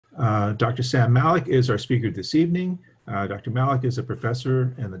Dr. Sam Malek is our speaker this evening. Dr. Malek is a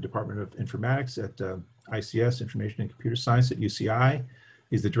professor in the Department of Informatics at ICS, Information and Computer Science at UCI.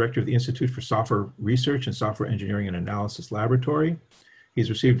 He's the director of the Institute for Software Research and Software Engineering and Analysis Laboratory. He's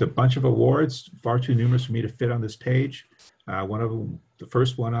received a bunch of awards, far too numerous for me to fit on this page. One of them, the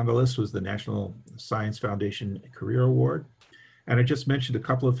first one on the list, was the National Science Foundation Career Award. And I just mentioned a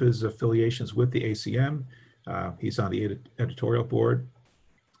couple of his affiliations with the ACM. He's on the editorial board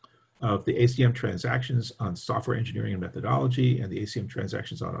of the ACM Transactions on Software Engineering and Methodology and the ACM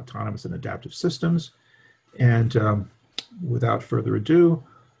Transactions on Autonomous and Adaptive Systems. And without further ado,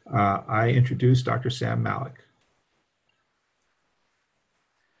 I introduce Dr. Sam Malek.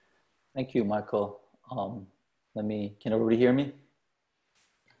 Thank you, Michael. Can everybody hear me?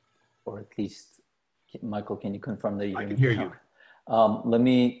 Or at least, Michael, can you confirm that you hear me? I can hear you. Let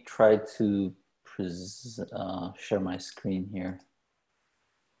me try to share my screen here.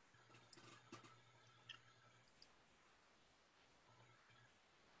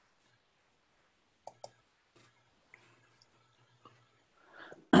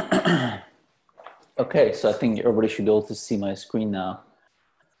 Okay, so I think everybody should be able to see my screen now.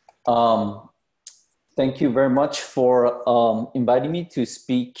 Thank you very much for inviting me to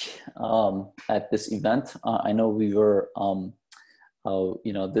speak at this event. I know we were,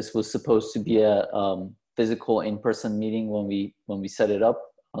 this was supposed to be a physical in-person meeting when we set it up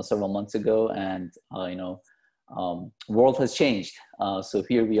several months ago, and world has changed. So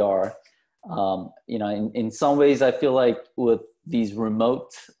here we are. In some ways, I feel like with these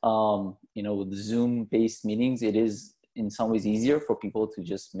remote, with Zoom-based meetings, it is in some ways easier for people to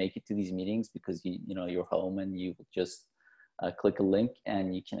just make it to these meetings because you're home and you just click a link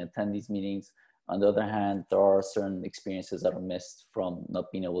and you can attend these meetings. On the other hand, there are certain experiences that are missed from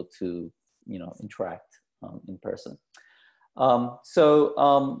not being able to interact in person. I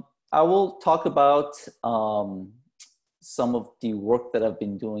will talk about some of the work that I've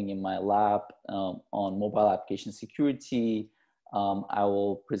been doing in my lab on mobile application security. I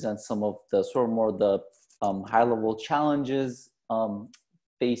will present some of the high-level challenges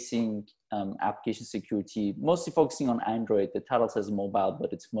facing application security, mostly focusing on Android. The title says mobile,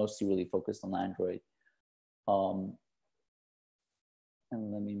 but it's mostly really focused on Android. And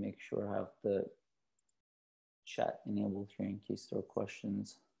let me make sure I have the chat enabled here in case there are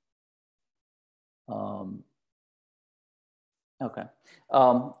questions. Okay.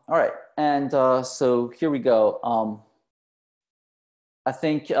 All right. And so here we go. I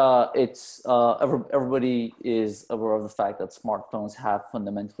think everybody is aware of the fact that smartphones have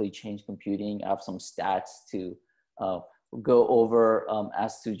fundamentally changed computing. I have some stats to go over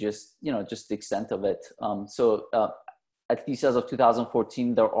as to just the extent of it. At least as of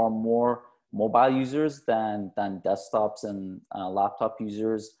 2014, there are more mobile users than desktops and laptop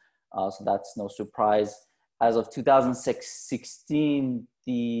users. So that's no surprise. As of 2016,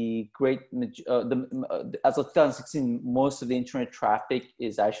 as of 2016, most of the internet traffic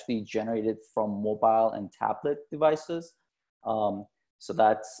is actually generated from mobile and tablet devices. So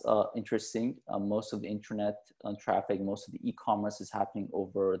that's interesting. Most of the internet traffic, most of the e-commerce is happening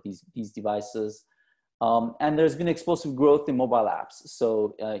over these devices. And there's been explosive growth in mobile apps.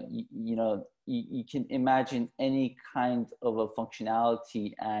 So, you can imagine any kind of a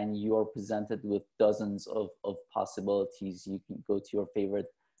functionality and you're presented with dozens of possibilities. You can go to your favorite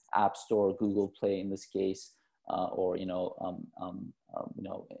app store, Google Play in this case, or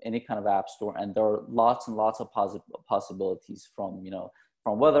any kind of app store, and there are lots and lots of possibilities from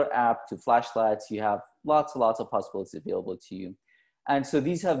weather app to flashlights. You have lots and lots of possibilities available to you. And so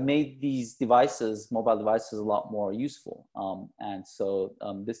these have made these devices, mobile devices, a lot more useful. And so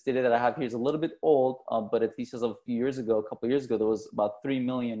this data that I have here is a little bit old, but at least as of a couple of years ago, there was about 3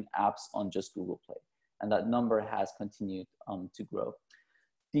 million apps on just Google Play. And that number has continued to grow.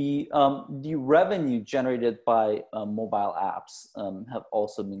 The revenue generated by mobile apps have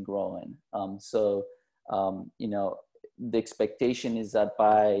also been growing. The expectation is that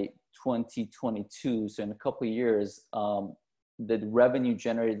by 2022, so in a couple of years, the revenue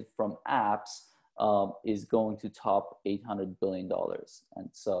generated from apps is going to top $800 billion.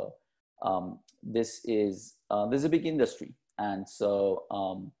 And so this is a big industry. And so,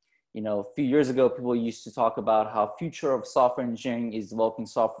 a few years ago, people used to talk about how future of software engineering is developing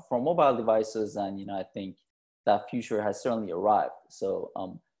software for mobile devices. And, I think that future has certainly arrived. So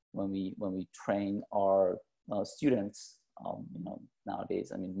when we train our students,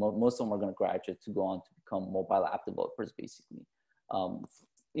 nowadays, most of them are going to graduate to go on to become mobile app developers, basically,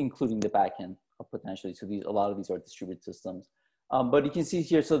 including the backend potentially. So a lot of these are distributed systems. But you can see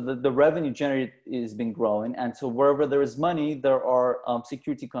here, so the revenue generated has been growing. And so wherever there is money, there are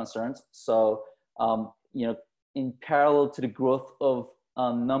security concerns. So, you know, in parallel to the growth of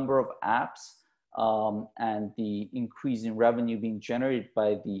number of apps and the increase in revenue being generated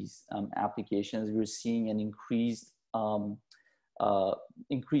by these applications, we're seeing an increased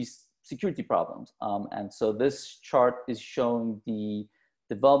security problems. And so this chart is showing the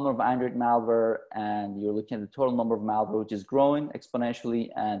development of Android malware, and you're looking at the total number of malware, which is growing exponentially,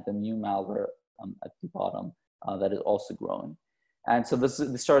 and the new malware at the bottom that is also growing. And so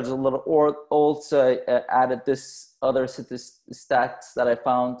this chart is a little old, so I added this other stats that I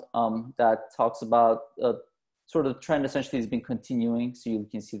found that talks about sort of the trend essentially has been continuing. So you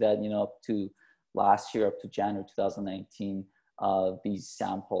can see that, you know, up to last year, up to January 2019, these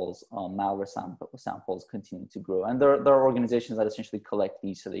samples, malware samples continue to grow. And there are organizations that essentially collect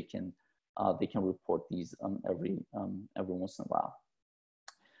these so they can report these every once in a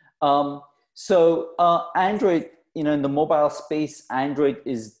while. Android, you know, in the mobile space, Android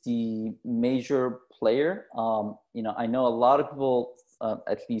is the major player. You know, I know a lot of people,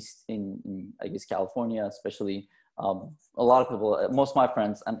 at least in I guess California, especially, a lot of people, most of my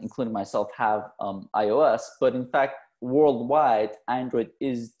friends, and including myself, have iOS. But in fact, worldwide, Android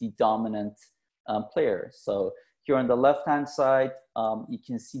is the dominant player. So here on the left-hand side, you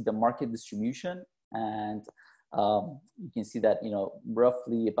can see the market distribution, and you can see that, you know,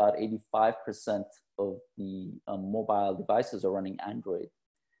 roughly about 85% of the mobile devices are running Android.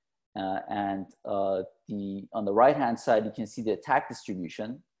 On the right-hand side, you can see the attack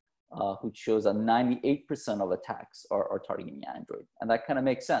distribution, which shows that 98% of attacks are targeting Android. And that kind of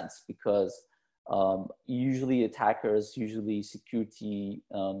makes sense because usually security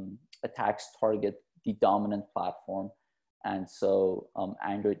attacks target the dominant platform. And so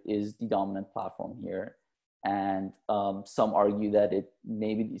Android is the dominant platform here. And some argue that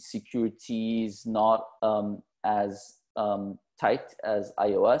maybe the security is not as tight as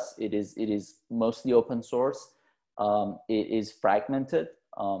iOS. It is mostly open source. It is fragmented.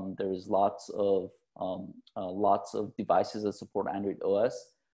 There is lots of devices that support Android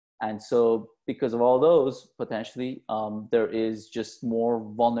OS. And so because of all those, potentially, there is just more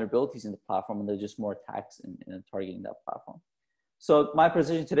vulnerabilities in the platform, and there's just more attacks in targeting that platform. So my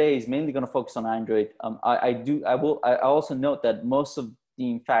presentation today is mainly going to focus on Android. I also note that most of the,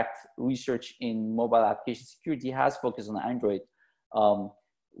 in fact, research in mobile application security has focused on Android.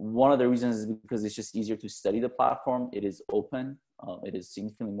 One of the reasons is because it's just easier to study the platform. It is open. It is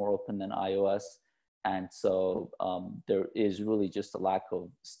significantly more open than iOS. And so there is really just a lack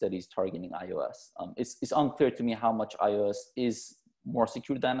of studies targeting iOS. It's unclear to me how much iOS is more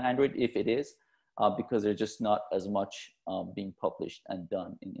secure than Android, if it is, because there's just not as much being published and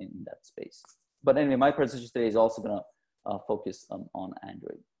done in that space. But anyway, my presentation today is also going to focus on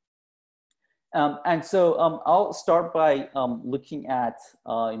Android. And so I'll start by looking at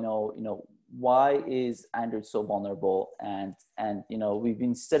why is Android so vulnerable, and you know, we've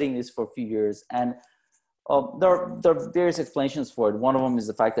been studying this for a few years, and there are various explanations for it. One of them is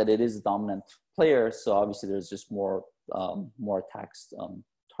the fact that it is a dominant player, so obviously there's just more attacks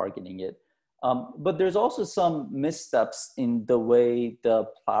targeting it. But there's also some missteps in the way the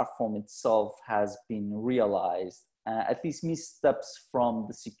platform itself has been realized, at least missteps from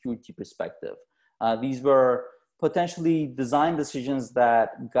the security perspective. These were potentially design decisions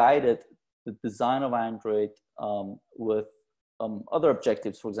that guided the design of Android with other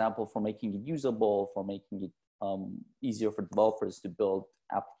objectives, for example, for making it usable, for making it easier for developers to build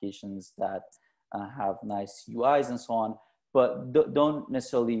applications that have nice UIs and so on, but don't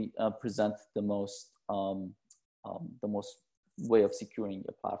necessarily present the most way of securing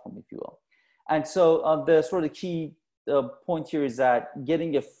a platform, if you will. And so the sort of the key point here is that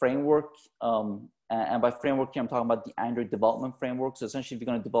getting a framework, and by framework here, I'm talking about the Android development framework. So essentially, if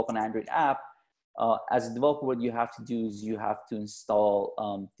you're going to develop an Android app, as a developer, what you have to do is you have to install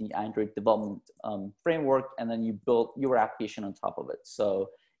the Android development framework, and then you build your application on top of it. So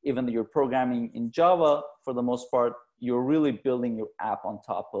even though you're programming in Java, for the most part, you're really building your app on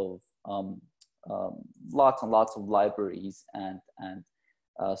top of lots and lots of libraries and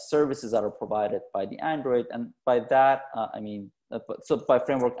services that are provided by the Android. And by that, I mean, so by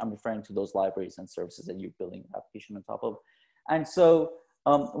framework, I'm referring to those libraries and services that you're building your application on top of. And so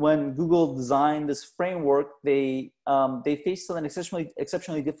when Google designed this framework, they faced an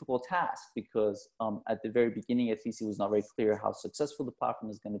exceptionally difficult task because at the very beginning, at least, it was not very clear how successful the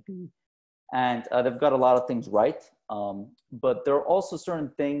platform is going to be. And they've got a lot of things right. But there are also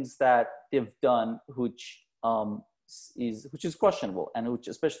certain things that they've done which which is questionable, and which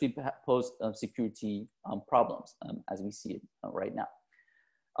especially pose security problems as we see it right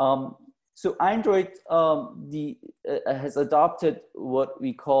now. So Android has adopted what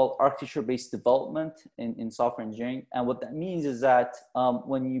we call architecture-based development in software engineering. And what that means is that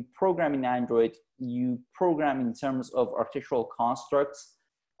when you program in Android, you program in terms of architectural constructs,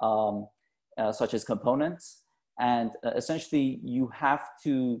 such as components. And essentially, you have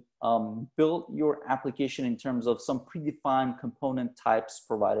to build your application in terms of some predefined component types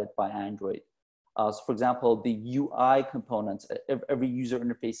provided by Android. So for example, the UI components, every user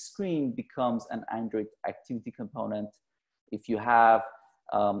interface screen becomes an Android activity component. If you have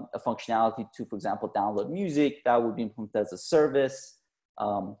a functionality to, for example, download music, that would be implemented as a service.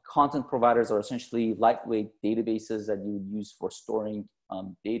 Content providers are essentially lightweight databases that you would use for storing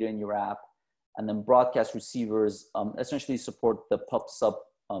data in your app. And then broadcast receivers essentially support the pub-sub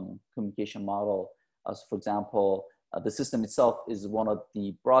communication model. So for example, the system itself is one of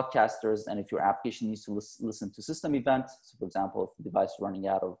the broadcasters, and if your application needs to listen to system events, so for example, if the device is running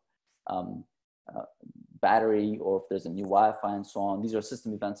out of battery, or if there's a new Wi-Fi and so on, these are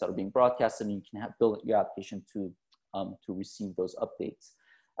system events that are being broadcasted, and you can build your application to receive those updates.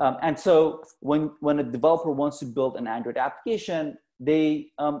 And so when a developer wants to build an Android application, they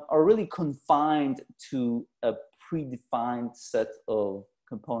are really confined to a predefined set of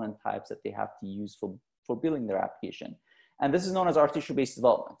component types that they have to use for building their application. And this is known as architecture-based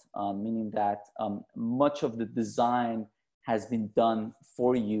development, meaning that much of the design has been done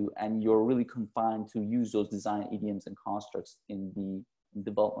for you, and you're really confined to use those design idioms and constructs in the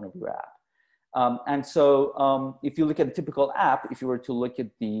development of your app. And so if you look at a typical app, if you were to look at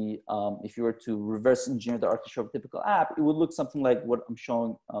if you were to reverse engineer the architecture of a typical app, it would look something like what I'm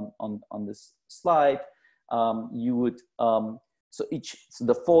showing on this slide. You would, so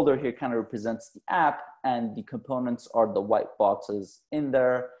the folder here kind of represents the app, and the components are the white boxes in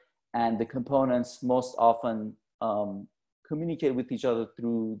there. And the components most often communicate with each other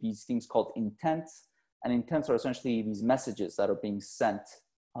through these things called intents. And intents are essentially these messages that are being sent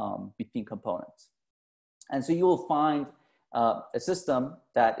between components. And so you will find a system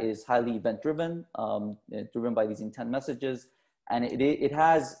that is highly event-driven, driven by these intent messages. And it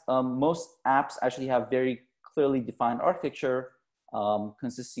has, most apps actually have very clearly defined architecture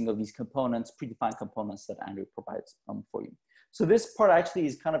consisting of these components, predefined components that Android provides for you. So this part actually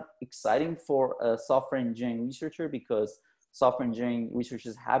is kind of exciting for a software engineering researcher, because software engineering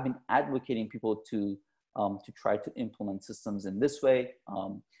researchers have been advocating people to try to implement systems in this way.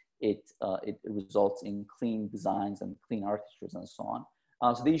 It results in clean designs and clean architectures and so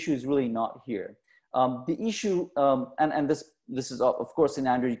on. So the issue is really not here. The issue, and this is of course in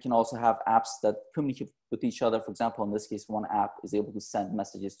Android, you can also have apps that communicate with each other. For example, in this case, one app is able to send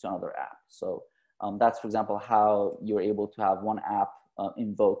messages to another app. So that's, for example, how you're able to have one app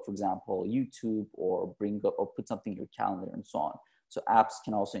invoke, for example, YouTube, or bring up or put something in your calendar and so on. So apps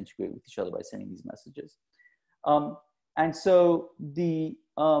can also integrate with each other by sending these messages. And so the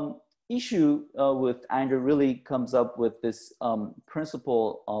issue with Android really comes up with this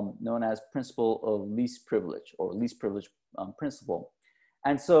principle known as principle of least privilege, or least privilege principle.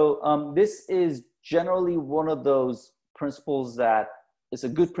 And so this is generally one of those principles that is a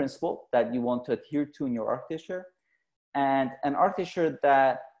good principle that you want to adhere to in your architecture. And an architecture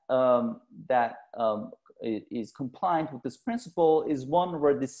that is compliant with this principle is one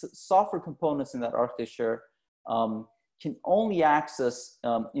where the software components in that architecture can only access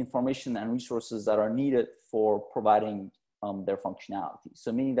information and resources that are needed for providing their functionality.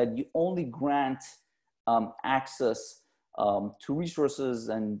 So meaning that you only grant access to resources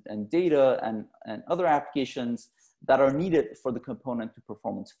and data and other applications that are needed for the component to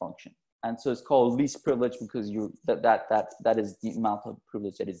perform its function. And so it's called least privilege, because that is the amount of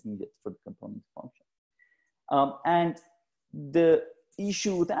privilege that is needed for the component to function. And the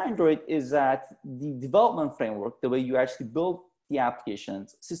issue with Android is that the development framework, the way you actually build the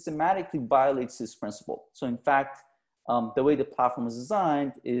applications, systematically violates this principle. So in fact, the way the platform is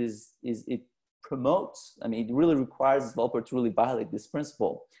designed is it promotes, I mean, it really requires the developer to really violate this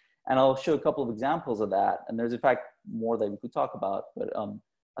principle. And I'll show a couple of examples of that. And there's in fact more that we could talk about, but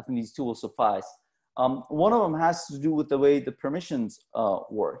I think these two will suffice. One of them has to do with the way the permissions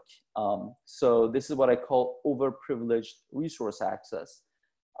work. So this is what I call overprivileged resource access.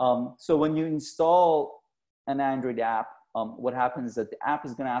 So when you install an Android app, what happens is that the app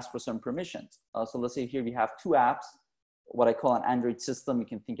is going to ask for some permissions. So let's say here we have two apps, what I call an Android system. You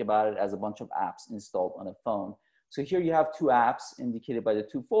can think about it as a bunch of apps installed on a phone. So here you have two apps indicated by the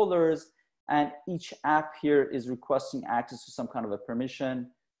two folders, and each app here is requesting access to some kind of a permission.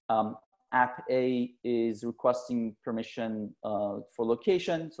 app A is requesting permission for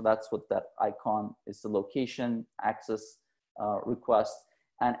location. So that's what that icon is, the location access request.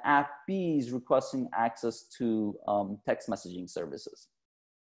 And app B is requesting access to text messaging services,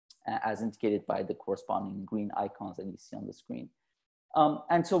 as indicated by the corresponding green icons that you see on the screen.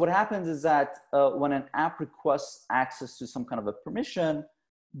 And so what happens is that when an app requests access to some kind of a permission,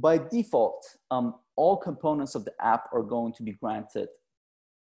 by default, all components of the app are going to be granted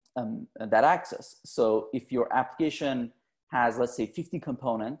that access. So if your application has, let's say, 50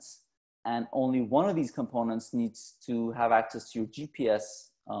 components, and only one of these components needs to have access to your GPS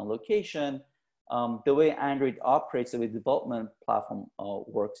location, the way Android operates, the way the development platform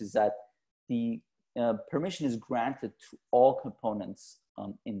works, is that the permission is granted to all components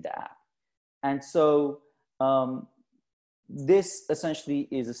in the app. And so this essentially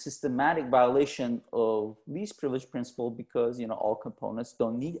is a systematic violation of least privilege principle, because all components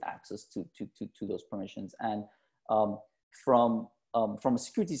don't need access to those permissions. And from a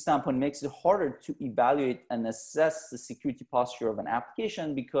security standpoint, it makes it harder to evaluate and assess the security posture of an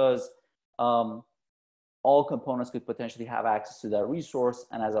application, because all components could potentially have access to that resource.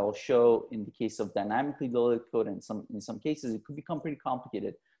 And as I will show in the case of dynamically loaded code, in some cases, it could become pretty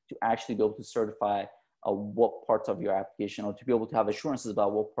complicated to actually be able to certify what parts of your application, or to be able to have assurances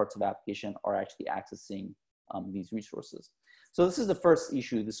about what parts of application are actually accessing these resources. So this is the first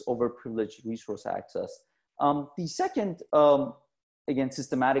issue, this overprivileged resource access. The second, again,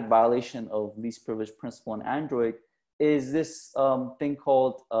 systematic violation of least privilege principle in Android is this thing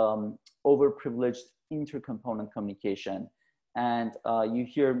called overprivileged intercomponent communication. And you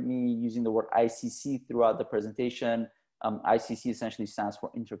hear me using the word ICC throughout the presentation. ICC essentially stands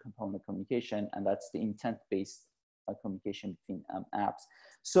for intercomponent communication, and that's the intent-based communication between apps.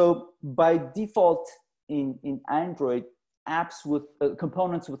 So by default in Android, apps with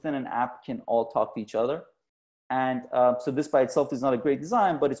components within an app can all talk to each other. And so this by itself is not a great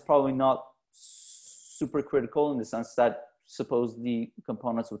design, but it's probably not super critical in the sense that suppose the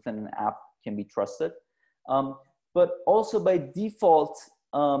components within an app can be trusted. But also by default,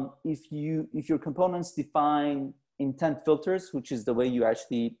 if your components define intent filters, which is the way you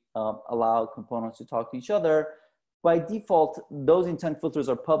actually allow components to talk to each other, by default, those intent filters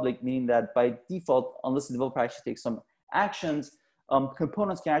are public, meaning that by default, unless the developer actually takes some actions,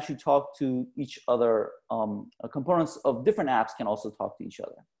 components can actually talk to each other. Components of different apps can also talk to each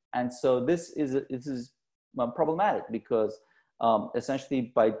other. And so this is problematic, because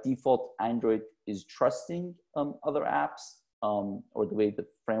essentially by default, Android is trusting other apps, or the way the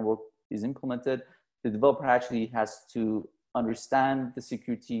framework is implemented. The developer actually has to understand the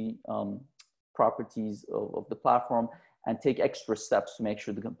security properties of the platform and take extra steps to make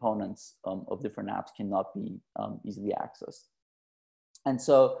sure the components of different apps cannot be easily accessed. And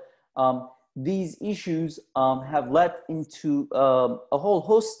so these issues have led into a whole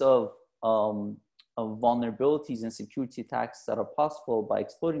host of vulnerabilities and security attacks that are possible by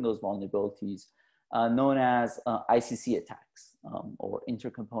exploiting those vulnerabilities, known as ICC attacks, or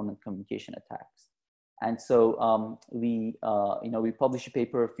intercomponent communication attacks. And so we published a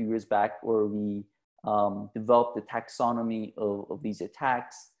paper a few years back where we developed the taxonomy of these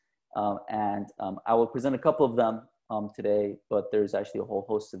attacks. And I will present a couple of them today, but there's actually a whole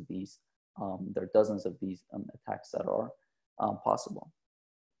host of these. There are dozens of these attacks that are possible.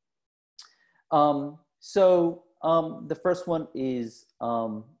 So the first one is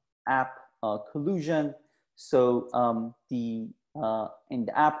app collusion. So in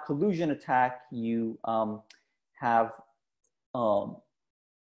the app collusion attack, you have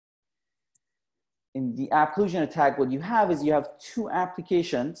in the app collusion attack, what you have is you have two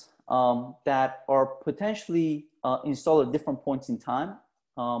applications that are potentially installed at different points in time,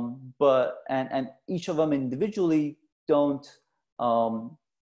 and each of them individually don't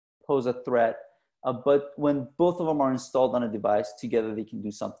pose a threat, but when both of them are installed on a device together, they can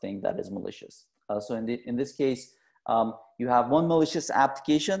do something that is malicious. So in this case, you have one malicious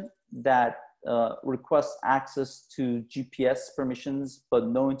application that requests access to GPS permissions, but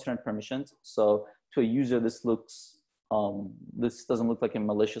no internet permissions. So to a user, this doesn't look like a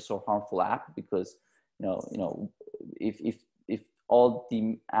malicious or harmful app, because if all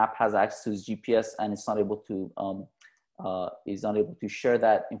the app has access to is GPS and it's not able to share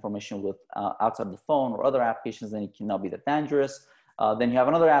that information with outside of the phone or other applications, then it cannot be that dangerous. Then you have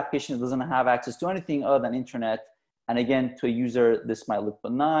another application that doesn't have access to anything other than internet. And again, to a user, this might look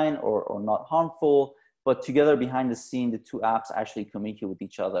benign or not harmful, but together behind the scene, the two apps actually communicate with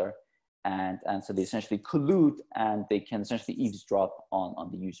each other. And so they essentially collude, and they can essentially eavesdrop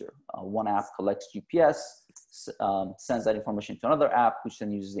on the user. One app collects GPS sends that information to another app, which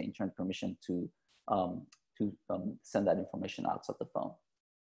then uses the internet permission to send that information outside the phone.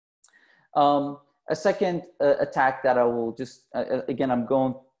 A second attack that I will just, again,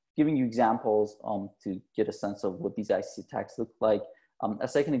 giving you examples to get a sense of what these IC attacks look like. A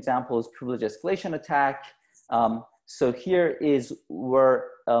second example is privilege escalation attack. So here is where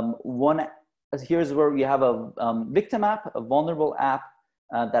here's where we have a victim app, a vulnerable app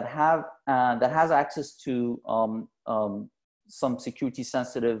that has access to some security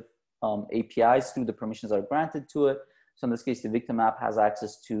sensitive APIs through the permissions that are granted to it. So in this case, the victim app has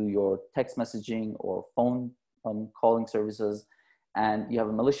access to your text messaging or phone calling services, and you have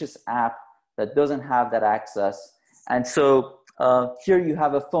a malicious app that doesn't have that access. And so here you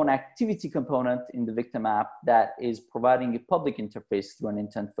have a phone activity component in the victim app that is providing a public interface through an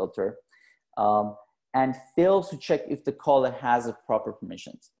intent filter, and fails to check if the caller has the proper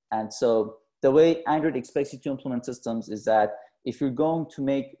permissions. And so the way Android expects you to implement systems is that if you're going to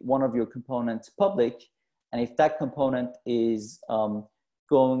make one of your components public, and if that component is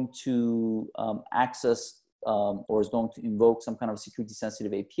going to access or is going to invoke some kind of security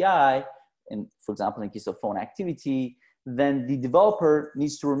sensitive API, and for example, in the case of phone activity, then the developer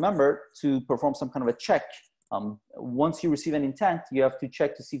needs to remember to perform some kind of a check. Once you receive an intent, you have to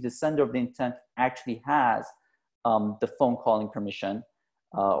check to see if the sender of the intent actually has the phone calling permission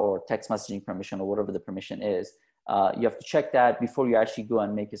or text messaging permission or whatever the permission is. You have to check that before you actually go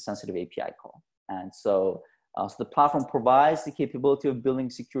and make a sensitive API call. And so the platform provides the capability of building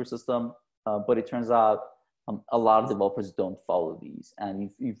a secure system, but it turns out a lot of developers don't follow these. And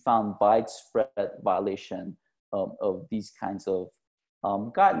you've found widespread violation of these kinds of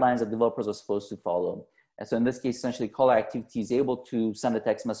guidelines that developers are supposed to follow. And so in this case, essentially, caller activity is able to send a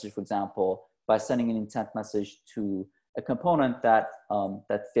text message, for example, by sending an intent message to a component that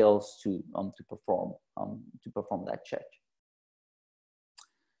that fails to perform that check.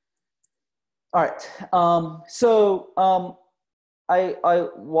 All right. I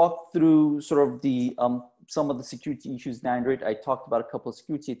walked through sort of the some of the security issues in Android. I talked about a couple of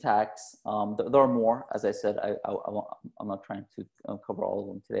security attacks. There are more, as I said. I'm not trying to cover all of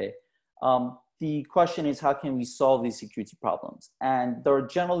them today. The question is, how can we solve these security problems? And there are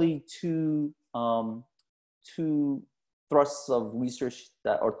generally two thrusts of research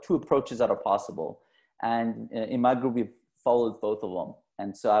or two approaches that are possible. And in my group, we've followed both of them.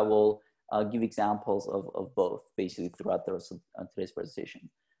 And so I will give examples of both basically throughout the rest of today's presentation.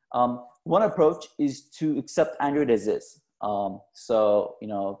 One approach is to accept Android as is. So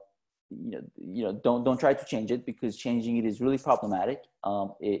don't try to change it, because changing it is really problematic.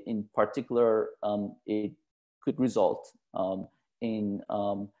 In particular, it could result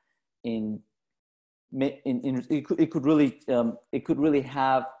it could really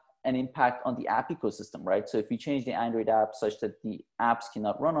have an impact on the app ecosystem, right? So if you change the Android app such that the apps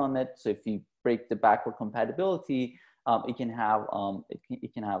cannot run on it, so if you break the backward compatibility, it can have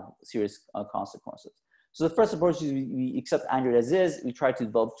serious consequences. So the first approach is we accept Android as is. We try to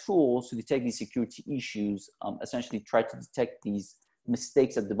develop tools to detect these security issues, essentially try to detect these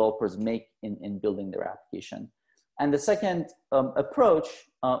mistakes that developers make in building their application. And the second approach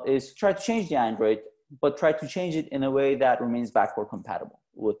is to try to change the Android, but try to change it in a way that remains backward compatible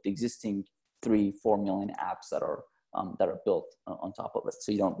with the existing 3-4 million apps that are built on top of it.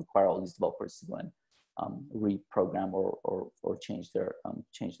 So you don't require all these developers to go and reprogram or change their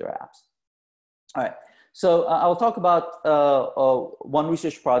apps. All right. So I'll talk about one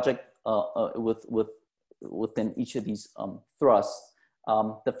research project within each of these thrusts.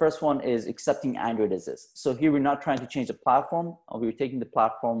 The first one is accepting Android as is. So here we're not trying to change the platform. We're taking the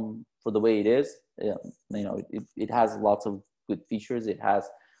platform for the way it is. It has lots of good features. It has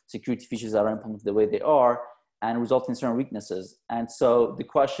security features that are implemented the way they are and result in certain weaknesses. And so the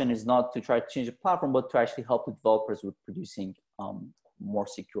question is not to try to change the platform, but to actually help the developers with producing more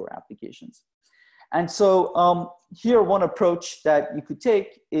secure applications. And so here, one approach that you could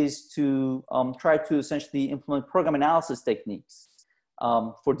take is to try to essentially implement program analysis techniques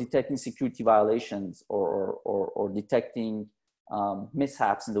for detecting security violations or detecting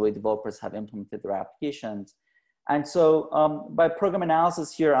mishaps in the way developers have implemented their applications. And so by program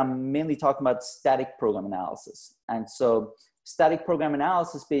analysis here, I'm mainly talking about static program analysis. And so static program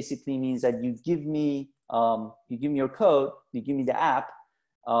analysis basically means that you give me your code, you give me the app,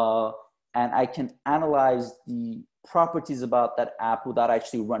 and I can analyze the properties about that app without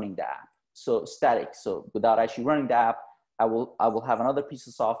actually running the app. So static, so without actually running the app, I will have another piece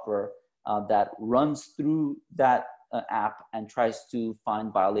of software that runs through that app and tries to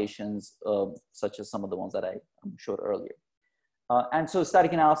find violations such as some of the ones that I showed earlier. And so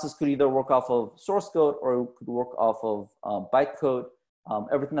static analysis could either work off of source code or it could work off of bytecode.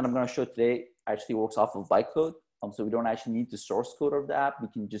 Everything that I'm going to show today actually works off of bytecode. So we don't actually need the source code of the app. We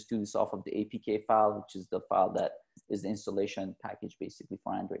can just do this off of the APK file, which is the file that is the installation package basically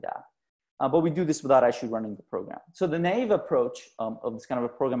for Android app. But we do this without actually running the program. So the naive approach of this kind of a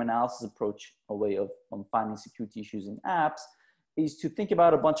program analysis approach, a way of finding security issues in apps, is to think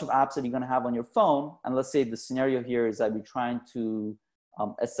about a bunch of apps that you're going to have on your phone. And let's say the scenario here is that we're trying to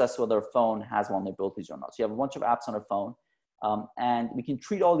assess whether a phone has vulnerabilities or not. So you have a bunch of apps on a phone. And we can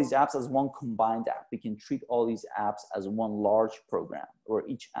treat all these apps as one combined app. We can treat all these apps as one large program, or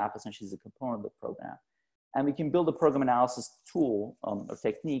each app essentially is a component of the program. And we can build a program analysis tool or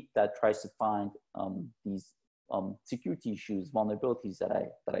technique that tries to find these security issues, vulnerabilities that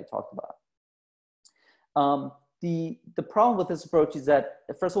I talked about. The problem with this approach is that,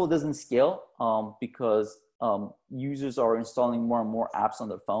 first of all, it doesn't scale because users are installing more and more apps on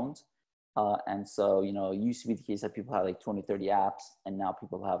their phones. And so, you know, it used to be the case that people had like 20, 30 apps, and now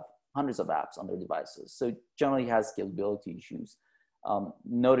people have hundreds of apps on their devices. So it generally has scalability issues.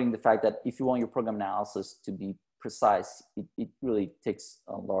 Noting the fact that if you want your program analysis to be precise, it really takes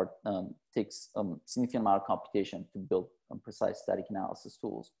significant amount of computation to build precise static analysis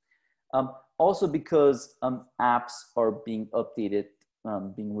tools. Also because apps are being updated,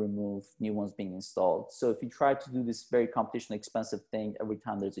 being removed, new ones being installed. So if you try to do this very computationally expensive thing every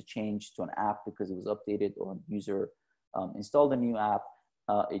time there's a change to an app because it was updated or a user installed a new app,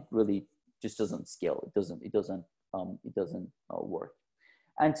 it really just doesn't scale. It doesn't work.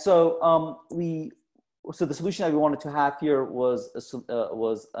 And so so the solution that we wanted to have here was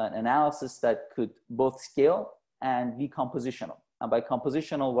an analysis that could both scale and be compositional. And by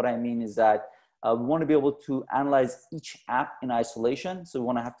compositional, what I mean is that we want to be able to analyze each app in isolation. So we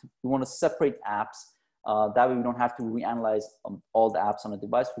want to separate apps. That way we don't have to reanalyze all the apps on a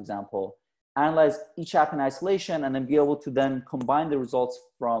device, for example. Analyze each app in isolation and then be able to then combine the results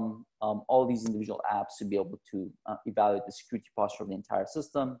from all these individual apps to be able to evaluate the security posture of the entire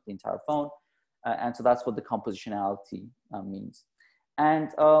system, the entire phone. And so that's what the compositionality means. And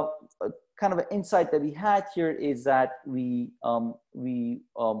kind of an insight that we had here is that the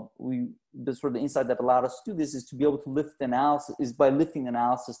sort of the insight that allowed us to do this is to be able to lift the analysis, is by lifting the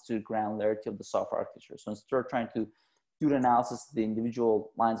analysis to the granularity of the software architecture. So instead of trying to do the analysis of the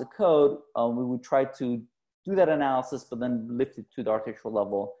individual lines of code, we would try to do that analysis, but then lift it to the architectural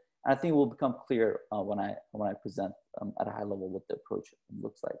level. And I think it will become clear when I present at a high level what the approach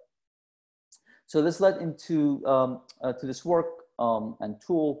looks like. So this led into to this work and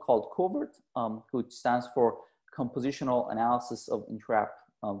tool called Covert, which stands for Compositional Analysis of Inter-App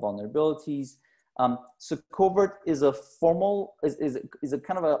Vulnerabilities. So Covert is a is a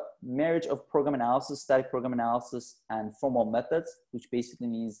kind of a marriage of program analysis, static program analysis, and formal methods, which basically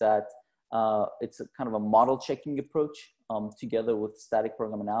means that it's a kind of a model checking approach together with static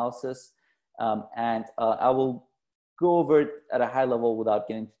program analysis. And I will go over it at a high level without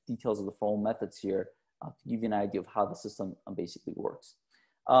getting into details of the formal methods here to give you an idea of how the system basically works.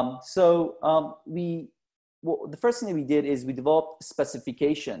 The first thing that we did is we developed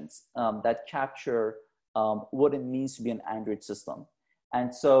specifications that capture what it means to be an Android system.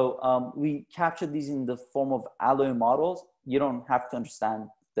 And so we captured these in the form of alloy models. You don't have to understand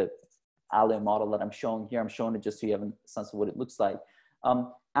the alloy model that I'm showing here. I'm showing it just so you have a sense of what it looks like.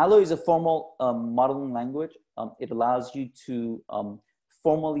 Alloy is a formal modeling language. It allows you to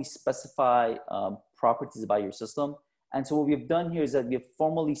formally specify properties about your system. And so what we've done here is that we have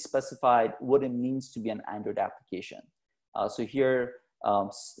formally specified what it means to be an Android application. So here,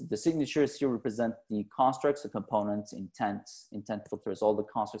 the signatures here represent the constructs, the components, intent filters, all the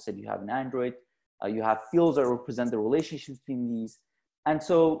constructs that you have in Android. You have fields that represent the relationships between these. And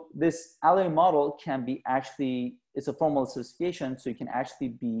so this alloy model can be actually, it's a formal specification, so it can actually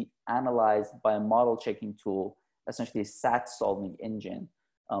be analyzed by a model checking tool, essentially a SAT solving engine,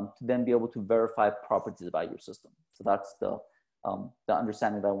 to then be able to verify properties about your system. So that's the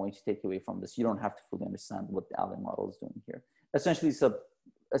understanding that I want you to take away from this. You don't have to fully understand what the alloy model is doing here. Essentially, it's a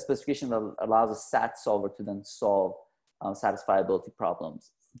specification that allows a SAT solver to then solve satisfiability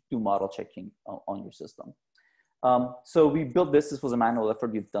problems through model checking on your system. So we built this. This was a manual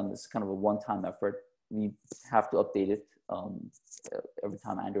effort. We've done this kind of a one-time effort. We have to update it every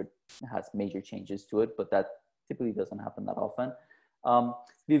time Android has major changes to it, but that typically doesn't happen that often.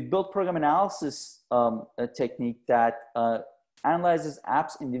 We've built program analysis a technique that analyzes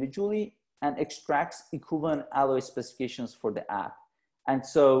apps individually and extracts equivalent alloy specifications for the app. And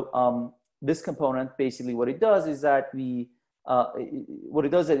so this component, basically what it does is that we what it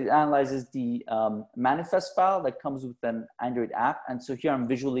does is it analyzes the manifest file that comes with an Android app. And so here I'm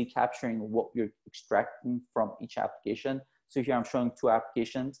visually capturing what you're extracting from each application. So here I'm showing two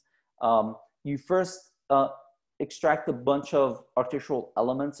applications. You first extract a bunch of architectural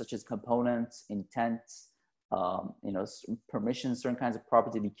elements such as components, intents, permissions, certain kinds of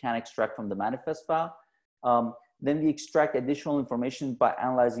properties you can extract from the manifest file. Then we extract additional information by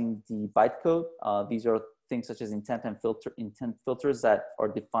analyzing the bytecode. These are things such as intent filters that are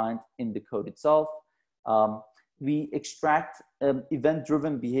defined in the code itself. We extract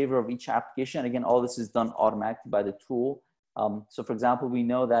event-driven behavior of each application. Again, all this is done automatically by the tool. So for example, we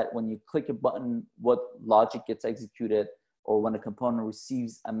know that when you click a button, what logic gets executed, or when a component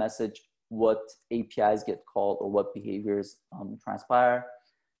receives a message, what APIs get called or what behaviors transpire.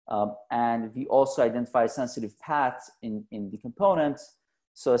 And we also identify sensitive paths in the components.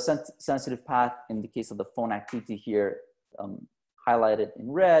 So a sensitive path in the case of the phone activity here, highlighted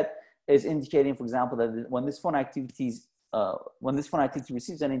in red, is indicating, for example, that when this phone activity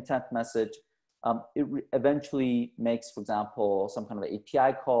receives an intent message, it eventually makes, for example, some kind of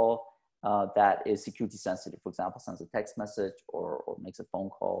API call that is security sensitive. For example, sends a text message or makes a phone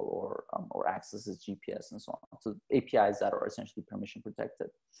call or accesses GPS and so on. So APIs that are essentially permission protected.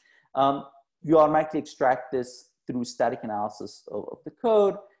 You automatically extract this through static analysis of the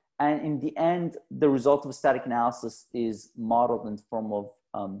code. And in the end, the result of static analysis is modeled in the form of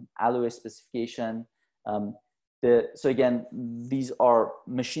alloy specification. So again, these are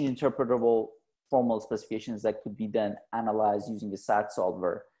machine interpretable formal specifications that could be then analyzed using the SAT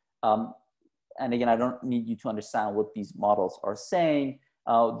solver. And again, I don't need you to understand what these models are saying.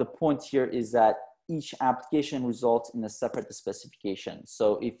 The point here is that each application results in a separate specification.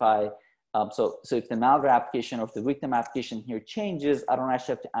 So if so if the malware application or if the victim application here changes, I don't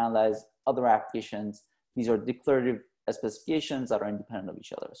actually have to analyze other applications. These are declarative specifications that are independent of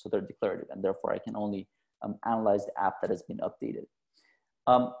each other. So they're declarative, and therefore I can only analyze the app that has been updated.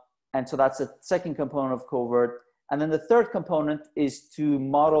 And so that's the second component of covert. And then the third component is to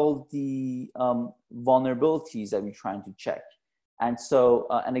model the vulnerabilities that we're trying to check. And so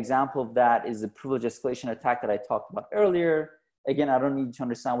an example of that is the privilege escalation attack that I talked about earlier. Again, I don't need to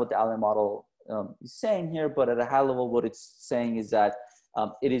understand what the alloy model is saying here, but at a high level, what it's saying is that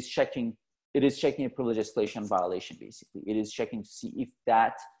it is checking a privilege escalation violation, basically. It is checking to see if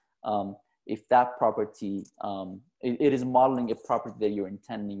that property, it is modeling a property that you're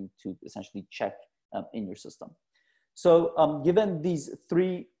intending to essentially check in your system. So given these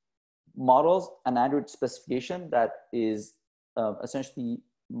three models, an Android specification that is essentially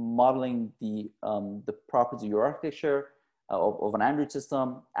modeling the properties of your architecture of an Android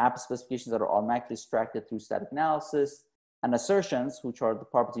system, app specifications that are automatically extracted through static analysis, and assertions, which are the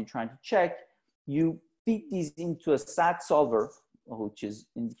properties you're trying to check, you feed these into a SAT solver, which is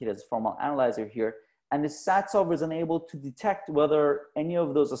indicated as a formal analyzer here. And the SAT solver is unable to detect whether any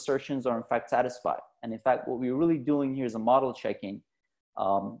of those assertions are in fact satisfied. And in fact, what we're really doing here is a model checking.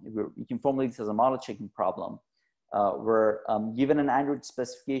 You can formulate this as a model checking problem. Where given an Android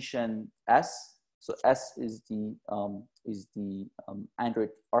specification S, so S is the Android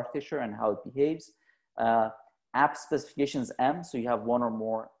architecture and how it behaves. App specifications M, so you have one or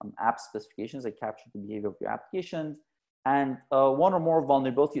more app specifications that capture the behavior of your applications, and one or more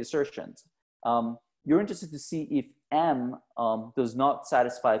vulnerability assertions. You're interested to see if M does not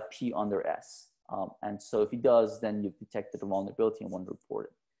satisfy P under S. And so if it does, then you've detected a vulnerability and want to report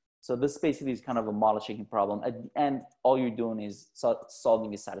it. So this basically is kind of a model checking problem. At the end, all you're doing is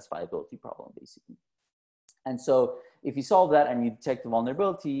solving a satisfiability problem, basically. And so if you solve that and you detect the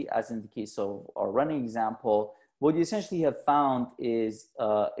vulnerability, as in the case of our running example, what you essentially have found is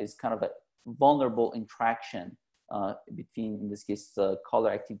kind of a vulnerable interaction between, in this case, the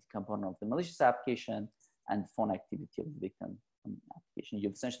caller activity component of the malicious application and the phone activity of the victim application.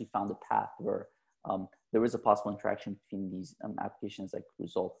 You've essentially found a path where there is a possible interaction between these applications that could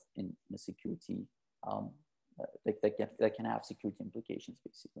result in a security, that can have security implications,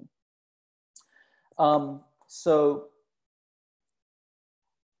 basically. So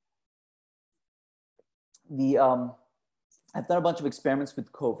I've done a bunch of experiments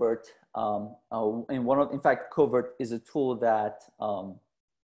with Covert. In fact, Covert is a tool that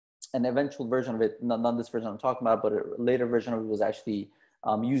an eventual version of it, not this version I'm talking about, but a later version of it was actually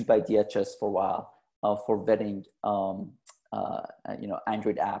used by DHS for a while for vetting,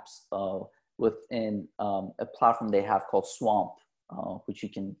 Android apps within a platform they have called Swamp, which you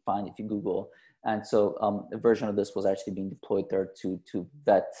can find if you Google. And so a version of this was actually being deployed there to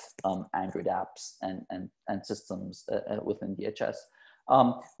vet Android apps and systems within DHS.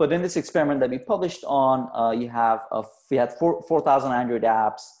 But in this experiment that we published on, we had 4,000 Android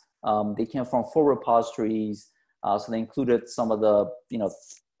apps. They came from 4 repositories. So they included some of the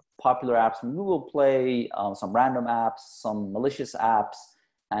popular apps from Google Play, some random apps, some malicious apps,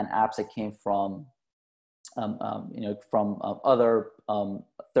 and apps that came from other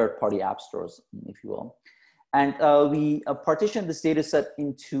third-party app stores, if you will. And we partitioned this data set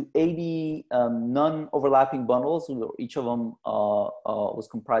into 80 non-overlapping bundles. Each of them was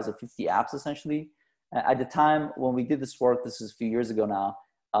comprised of 50 apps, essentially. At the time when we did this work, this is a few years ago now,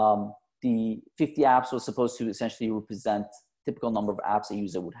 the 50 apps was supposed to essentially represent typical number of apps a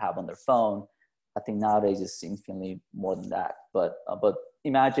user would have on their phone. I think nowadays it's significantly more than that. But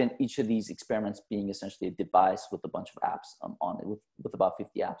imagine each of these experiments being essentially a device with a bunch of apps on it, with about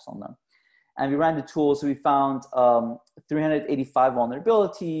 50 apps on them. And we ran the tool, so we found 385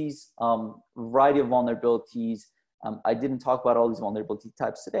 vulnerabilities, variety of vulnerabilities. I didn't talk about all these vulnerability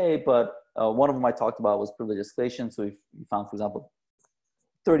types today, but one of them I talked about was privilege escalation. So we found, for example,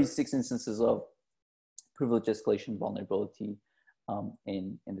 36 instances of privilege escalation vulnerability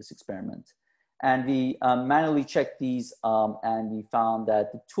in this experiment. And we manually checked these, and we found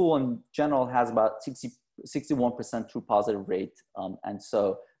that the tool in general has about 61% true positive rate. And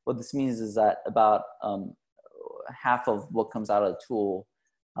so what this means is that about half of what comes out of the tool,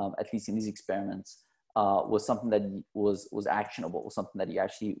 at least in these experiments, was something that was actionable, was something that you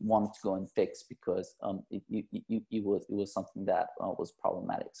actually wanted to go and fix because it was something that was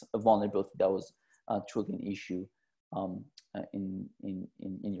problematic, a vulnerability that was truly an issue in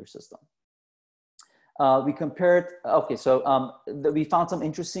your system. We compared, okay, so we found some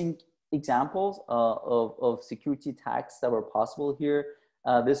interesting examples of security attacks that were possible here.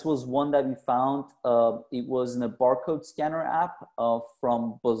 This was one that we found. It was in a barcode scanner app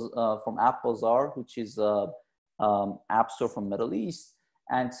from App Bazaar, which is an app store from Middle East.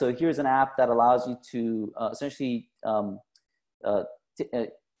 And so here's an app that allows you to essentially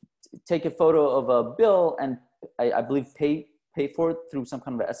take a photo of a bill and I believe pay for it through some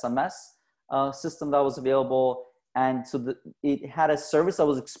kind of a SMS system that was available. And so it had a service that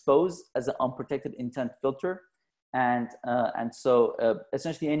was exposed as an unprotected intent filter. And so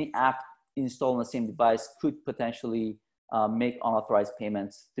essentially any app installed on the same device could potentially make unauthorized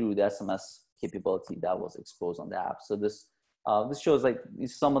payments through the SMS capability that was exposed on the app. So this shows like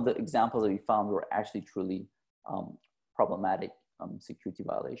some of the examples that we found were actually truly problematic security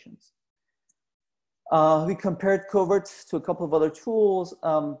violations. We compared Covert to a couple of other tools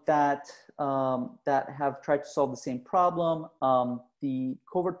that have tried to solve the same problem. The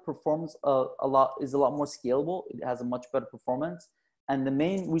Covert performs is a lot more scalable. It has a much better performance. And the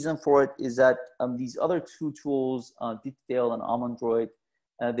main reason for it is that these other 2 tools, Ditfail and Almondroid,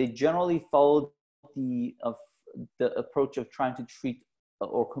 they generally follow the approach of trying to treat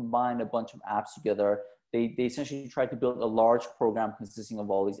or combine a bunch of apps together. They essentially try to build a large program consisting of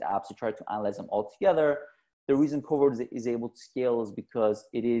all these apps to try to analyze them all together. The reason Covert is able to scale is because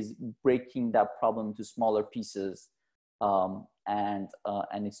it is breaking that problem into smaller pieces, and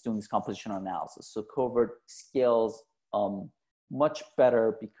it's doing this compositional analysis. So Covert scales much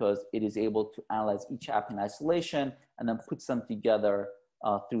better because it is able to analyze each app in isolation and then puts them together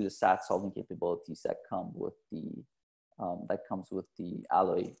through the SAT solving capabilities that come with the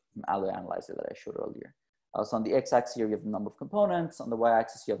Alloy analyzer that I showed earlier. So on the x-axis here, you have the number of components. On the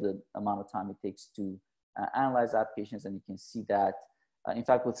y-axis, you have the amount of time it takes to analyze applications, and you can see that. In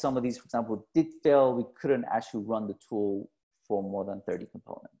fact, with some of these, for example, Ditfail, we couldn't actually run the tool for more than 30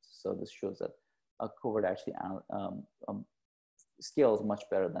 components. So this shows that Covert actually scales much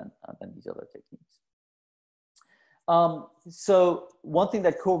better than these other techniques. So one thing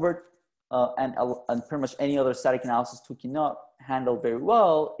that Covert and pretty much any other static analysis tool cannot handle very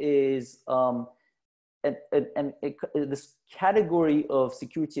well is this category of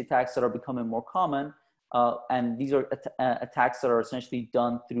security attacks that are becoming more common. And these are attacks that are essentially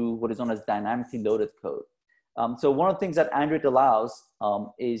done through what is known as dynamically loaded code. So one of the things that Android allows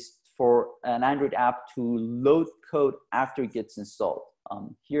is for an Android app to load code after it gets installed.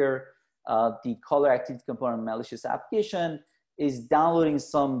 Here, the caller activity component malicious application is downloading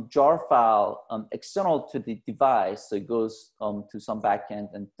some jar file external to the device. So it goes to some backend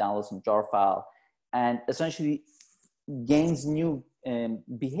and downloads some jar file and essentially gains new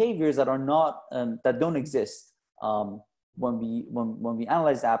behaviors that are not that don't exist when we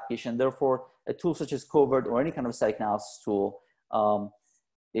analyze the application. Therefore, a tool such as Covert or any kind of static analysis tool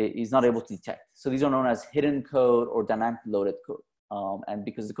is not able to detect. So these are known as hidden code or dynamically loaded code. And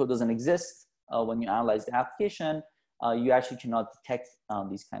because the code doesn't exist when you analyze the application, you actually cannot detect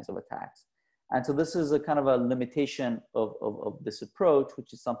these kinds of attacks. And so this is a kind of a limitation of this approach,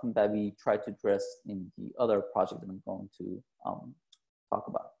 which is something that we try to address in the other project that I'm going to talk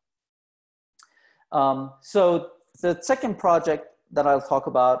about. So the second project that I'll talk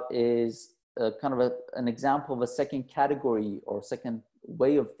about is kind of an example of a second category or second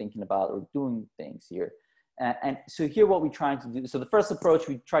way of thinking about or doing things here. And so here what we're trying to do, so the first approach,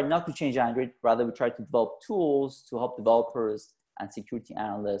 we tried not to change Android, rather we tried to develop tools to help developers and security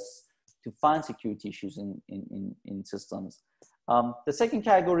analysts to find security issues in systems. The second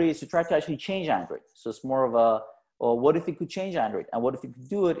category is to try to actually change Android. So it's more of a, well, what if we could change Android? And what if we could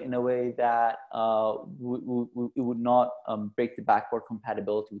do it in a way that it would not break the backward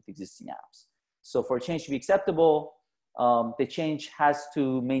compatibility with existing apps? So for a change to be acceptable, the change has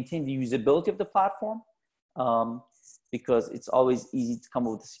to maintain the usability of the platform, because it's always easy to come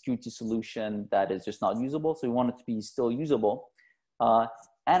up with a security solution that is just not usable. So we want it to be still usable.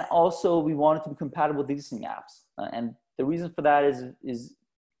 And also we want it to be compatible with existing apps. And the reason for that is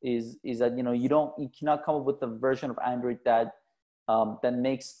that, you know, you cannot come up with a version of Android that that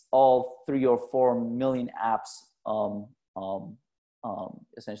makes all 3 or 4 million apps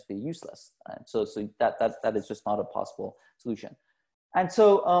essentially useless. And so that is just not a possible solution. And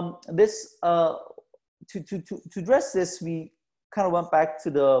so to address this, we kind of went back to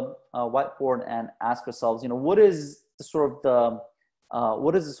the whiteboard and asked ourselves, you know, what is the sort of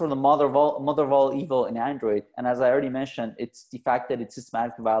the mother of all evil in Android? And as I already mentioned, it's the fact that it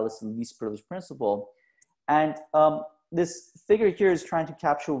systematically violates the least privilege principle. And this figure here is trying to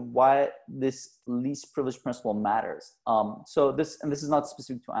capture why this least privilege principle matters. So this is not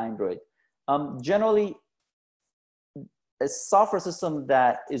specific to Android. Generally, a software system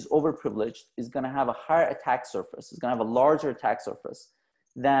that is overprivileged is going to have a higher attack surface. It's going to have a larger attack surface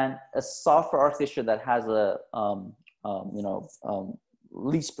than a software architecture that has a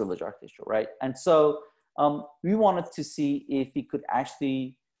least privilege architecture, right? And so we wanted to see if we could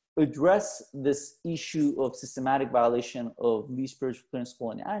actually address this issue of systematic violation of least privilege principle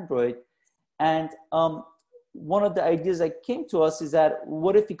in Android. And one of the ideas that came to us is that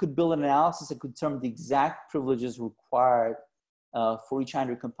what if we could build an analysis that could determine the exact privileges required for each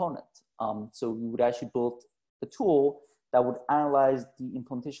Android component. So we would actually build a tool that would analyze the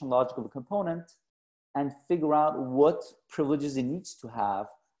implementation logic of a component and figure out what privileges it needs to have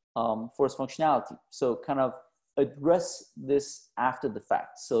for its functionality. So kind of address this after the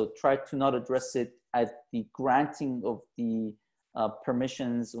fact. So try to not address it at the granting of the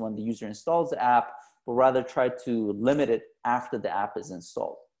permissions when the user installs the app, but rather try to limit it after the app is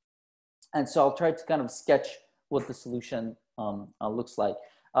installed. And so I'll try to kind of sketch what the solution looks like.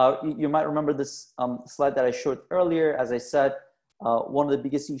 You might remember this slide that I showed earlier. As I said, one of the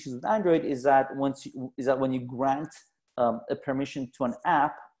biggest issues with Android is that when you grant a permission to an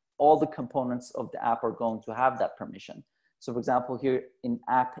app, all the components of the app are going to have that permission. So for example, here in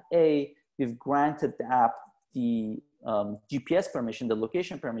app A, we've granted the app the GPS permission, the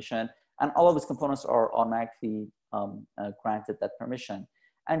location permission, and all of its components are automatically granted that permission.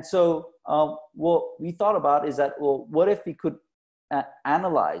 And so what we thought about is that, well, what if we could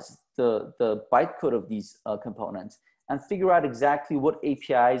analyze the bytecode of these components and figure out exactly what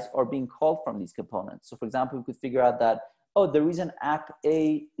APIs are being called from these components. So for example, we could figure out that, oh, the reason app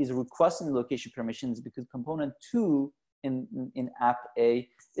A is requesting the location permissions is because component 2 in app A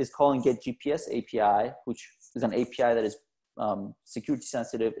is calling get GPS API, which is an API that is security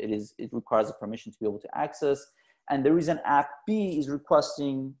sensitive. It requires a permission to be able to access. And the reason app B is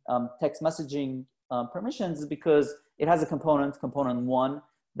requesting text messaging permissions is because it has a component 1,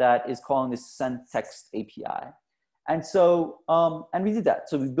 that is calling this send text API. And so, and we did that.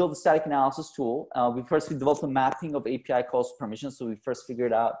 So we built a static analysis tool. We developed a mapping of API calls permissions. So we first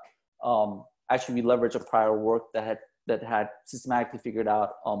figured out, actually we leveraged a prior work that had systematically figured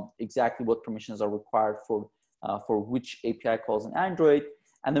out exactly what permissions are required for which API calls in Android.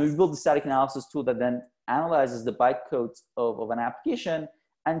 And then we built a static analysis tool that then analyzes the bytecodes of an application.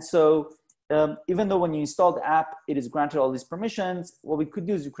 And so even though when you install the app, it is granted all these permissions, what we could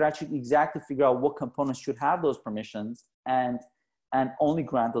do is we could actually exactly figure out what components should have those permissions and only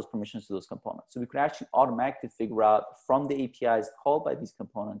grant those permissions to those components. So we could actually automatically figure out from the APIs called by these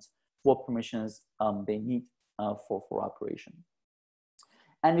components what permissions they need for operation.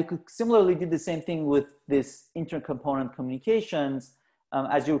 And we could similarly do the same thing with this intercomponent communications.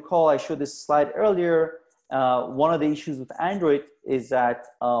 As you recall, I showed this slide earlier. One of the issues with Android is that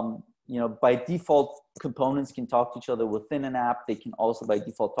by default, components can talk to each other within an app. They can also by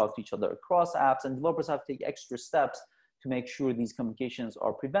default talk to each other across apps, and developers have to take extra steps to make sure these communications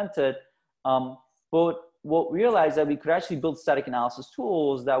are prevented. But what we realized that we could actually build static analysis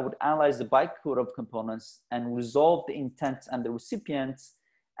tools that would analyze the bytecode of components and resolve the intent and the recipients.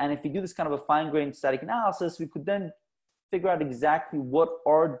 And if we do this kind of a fine-grained static analysis, we could then figure out exactly what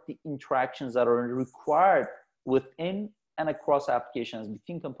are the interactions that are required within and across applications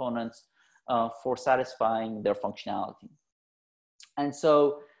between components for satisfying their functionality. And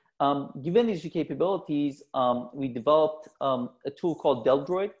so given these two capabilities, we developed a tool called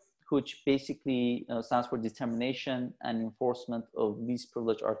Deldroid, which basically stands for determination and enforcement of least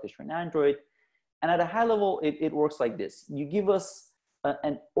privileged architecture in Android. And at a high level, it works like this. You give us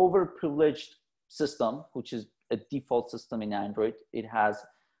an overprivileged system, which is a default system in Android. It has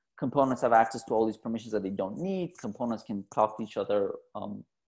components have access to all these permissions that they don't need. Components can talk to each other.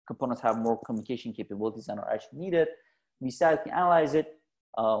 Components have more communication capabilities than are actually needed. We statically analyze it.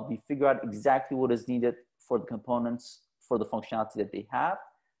 We figure out exactly what is needed for the components for the functionality that they have.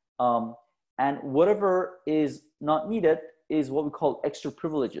 And whatever is not needed is what we call extra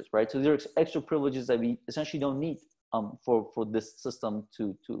privileges, right? So there are extra privileges that we essentially don't need for this system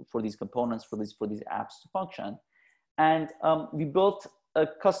for these components, for these apps to function. And we built a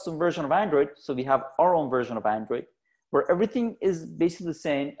custom version of Android. So we have our own version of Android where everything is basically the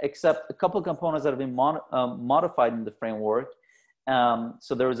same, except a couple of components that have been modified in the framework.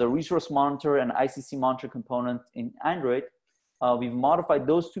 So there is a resource monitor and ICC monitor component in Android. We've modified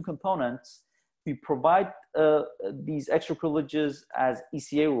those two components. We provide these extra privileges as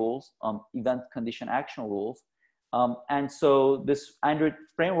ECA rules, event condition action rules. And so this Android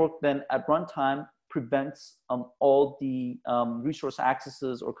framework then at runtime prevents all the resource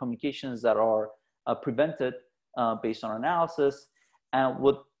accesses or communications that are prevented based on analysis. And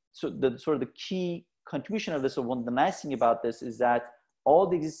the key contribution of this, or one of the nice thing about this, is that all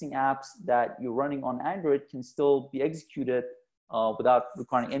the existing apps that you're running on Android can still be executed without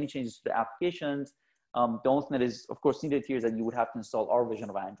requiring any changes to the applications. The only thing that is, of course, needed here is that you would have to install our version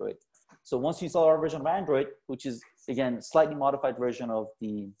of Android. So once you install our version of Android, which is, again, a slightly modified version of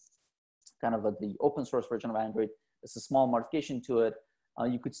the the open source version of Android, it's a small modification to it,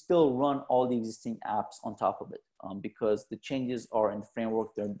 you could still run all the existing apps on top of it because the changes are in the framework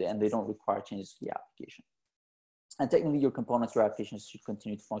and they don't require changes to the application. And technically, your components, your applications should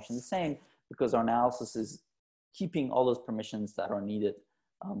continue to function the same because our analysis is keeping all those permissions that are needed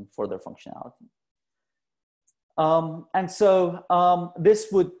for their functionality. And so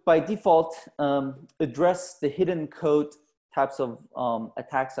this would, by default, address the hidden code types of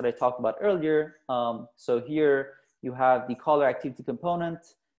attacks that I talked about earlier. So here you have the caller activity component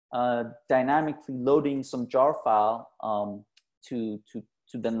dynamically loading some jar file to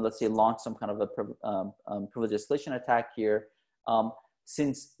then, let's say, launch some kind of a privilege escalation attack here.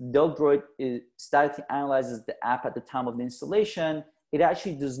 Since Deldroid statically analyzes the app at the time of the installation, it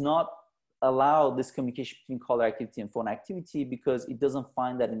actually does not allow this communication between caller activity and phone activity because it doesn't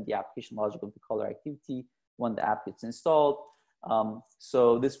find that in the application logic of the caller activity when the app gets installed.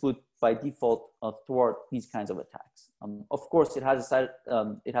 So this would, by default, thwart these kinds of attacks. Of course, it has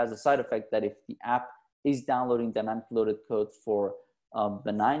a side effect that if the app is downloading dynamically loaded code for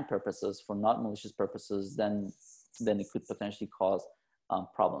benign purposes, for not malicious purposes, then it could potentially cause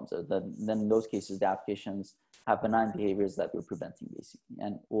problems. Then in those cases, the applications have benign behaviors that we're preventing, basically.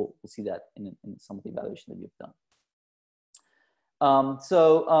 And we'll see that in some of the evaluation that we've done.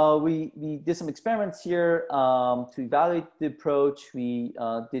 So we did some experiments here to evaluate the approach. We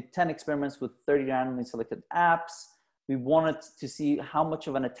did 10 experiments with 30 randomly selected apps. We wanted to see how much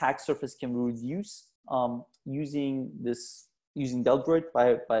of an attack surface can we reduce using Deldroid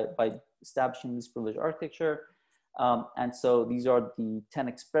by establishing this privileged architecture. And so these are the 10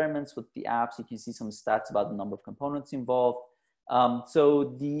 experiments with the apps. You can see some stats about the number of components involved.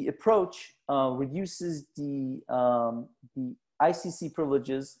 So the approach reduces the ICC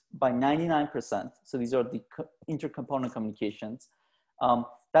privileges by 99%. So these are the intercomponent communications.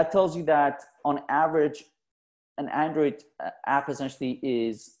 That tells you that on average, an Android app essentially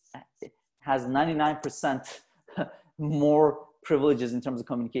has 99% more privileges in terms of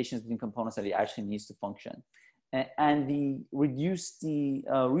communications between components that it actually needs to function. And we reduce the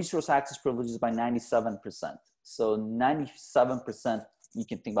resource access privileges by 97%. So 97%, you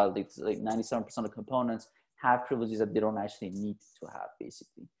can think about it, like 97% of components have privileges that they don't actually need to have,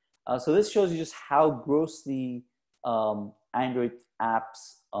 basically. So this shows you just how grossly Android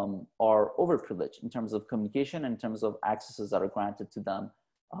apps are overprivileged in terms of communication, in terms of accesses that are granted to them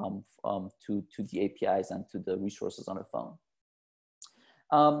to the APIs and to the resources on the phone.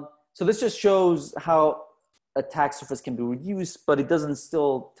 So this just shows how attack surface can be reduced, but it doesn't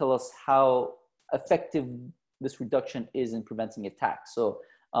still tell us how effective this reduction is in preventing attacks. So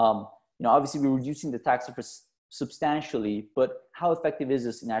obviously we're reducing the attack surface substantially, but how effective is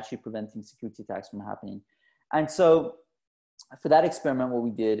this in actually preventing security attacks from happening? And so for that experiment, what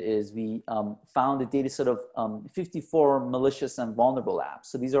we did is we found a data set of 54 malicious and vulnerable apps.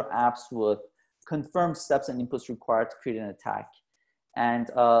 So these are apps with confirmed steps and inputs required to create an attack. And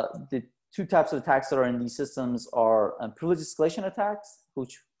the two types of attacks that are in these systems are privilege escalation attacks,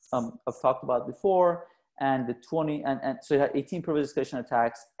 which I've talked about before, and the 20, and so you have 18 privilege escalation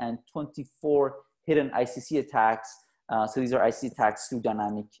attacks and 24 hidden ICC attacks. So these are ICC attacks through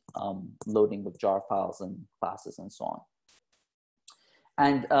dynamic loading with jar files and classes and so on.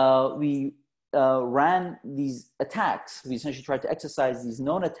 And we ran these attacks. We essentially tried to exercise these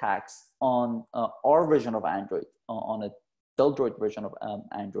known attacks on our version of Android, on a Deldroid version of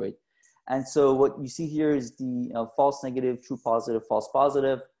Android. And so what you see here is the false negative, true positive, false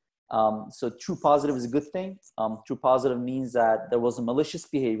positive. So true positive is a good thing. True positive means that there was a malicious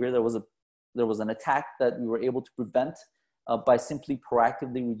behavior. There was an attack that we were able to prevent by simply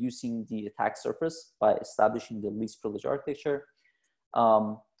proactively reducing the attack surface by establishing the least privilege architecture.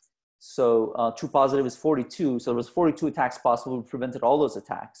 So true positive is 42. So there was 42 attacks possible. We prevented all those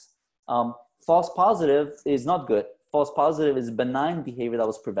attacks. False positive is not good. False positive is benign behavior that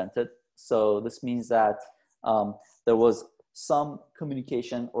was prevented. So this means that there was some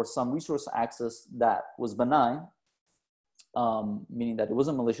communication or some resource access that was benign, meaning that it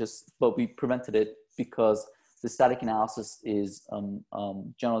wasn't malicious, but we prevented it because the static analysis is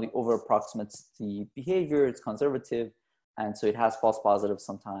generally over approximates the behavior, it's conservative, and so it has false positives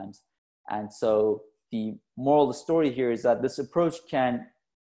sometimes. And so the moral of the story here is that this approach can,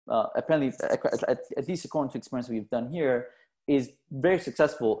 apparently, at least according to experience we've done here, is very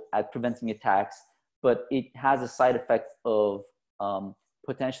successful at preventing attacks, but it has a side effect of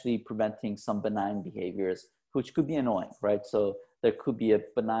potentially preventing some benign behaviors, which could be annoying, right? So there could be a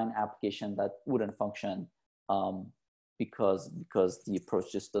benign application that wouldn't function because the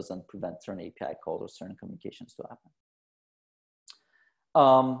approach just doesn't prevent certain API calls or certain communications to happen.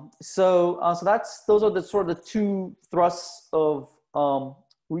 So those are the sort of the two thrusts of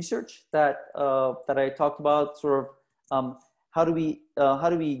research that I talked about. Sort of how do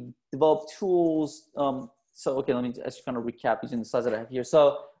we develop tools? So okay, let me just kind of recap using the slides that I have here.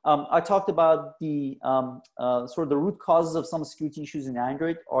 So I talked about the sort of the root causes of some security issues in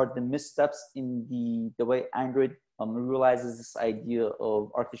Android are the missteps in the way Android realizes this idea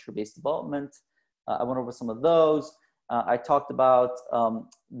of architecture-based development. I went over some of those. I talked about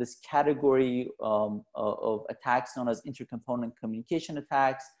this category of attacks known as intercomponent communication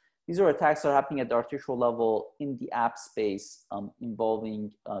attacks. These are attacks that are happening at the architectural level in the app space,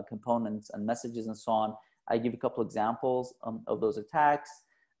 involving components and messages and so on. I give a couple examples of those attacks.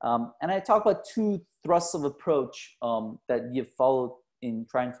 And I talk about two thrusts of approach that we have followed in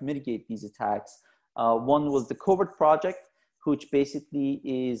trying to mitigate these attacks. One was the Covert project, which basically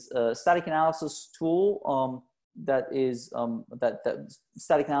is a static analysis tool that is that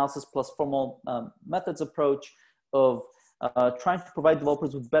static analysis plus formal methods approach of trying to provide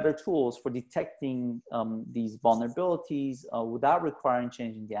developers with better tools for detecting these vulnerabilities without requiring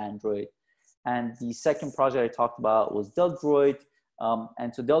changing the Android. And the second project I talked about was Deldroid.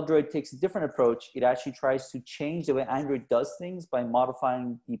 And so Deldroid takes a different approach. It actually tries to change the way Android does things by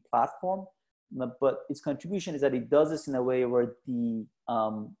modifying the platform. But its contribution is that it does this in a way where the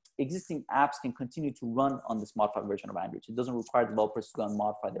existing apps can continue to run on this modified version of Android. So it doesn't require developers to go and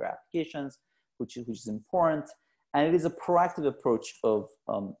modify their applications, which is important. And it is a proactive approach of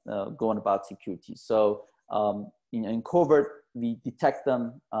going about security. So in Covert, we detect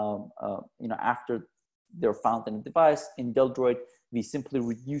them after they're found in a device. In Deldroid, we simply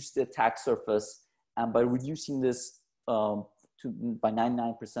reduce the attack surface. And by reducing this by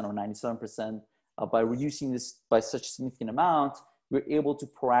 99% or 97%, by reducing this by such a significant amount, we're able to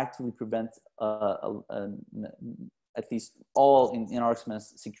proactively prevent at least all in our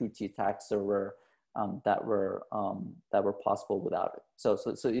experience security attacks that were possible without it. So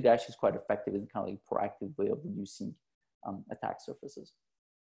it actually is quite effective in kind of like a proactive way of reducing attack surfaces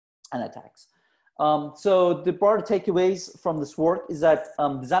and attacks. So the broader takeaways from this work is that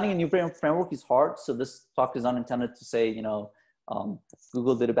designing a new framework is hard. So this talk is not intended to say,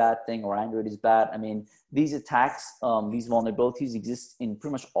 Google did a bad thing or Android is bad. I mean, these attacks, these vulnerabilities exist in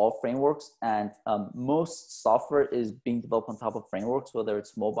pretty much all frameworks, and most software is being developed on top of frameworks, whether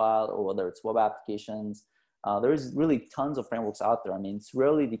it's mobile or whether it's web applications. There is really tons of frameworks out there. I mean, it's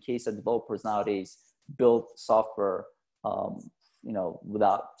rarely the case that developers nowadays build software,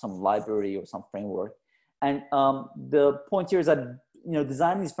 without some library or some framework. And the point here is that,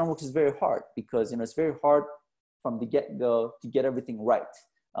 designing these frameworks is very hard because, it's very hard from the get-go to get everything right.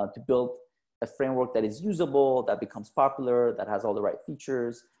 to build a framework that is usable, that becomes popular, that has all the right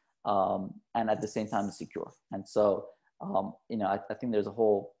features, and at the same time is secure. And so, I think there's a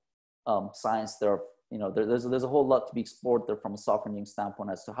whole science there. There's a whole lot to be explored there from a software engineering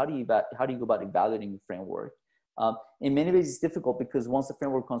standpoint as to how do you go about evaluating the framework. In many ways, it's difficult because once the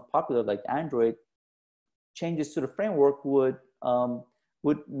framework becomes popular, like Android, changes to the framework would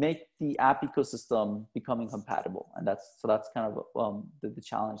make the app ecosystem become incompatible, and that's kind of the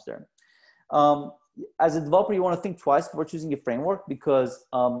challenge there. As a developer, you want to think twice before choosing a framework because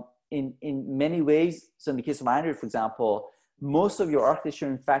in many ways, so in the case of Android, for example, most of your architecture,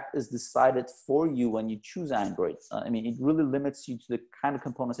 in fact, is decided for you when you choose Android. It really limits you to the kind of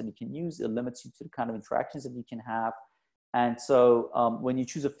components that you can use. It limits you to the kind of interactions that you can have. And so when you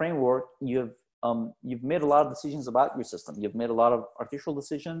choose a framework, you've made a lot of decisions about your system. You've made a lot of architectural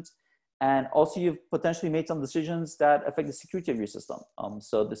decisions. And also you've potentially made some decisions that affect the security of your system.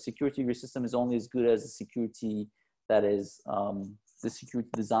 So the security of your system is only as good as the security that is, the security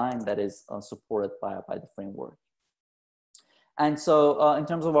design that is supported by the framework. And so in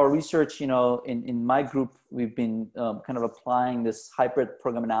terms of our research, in my group, we've been kind of applying this hybrid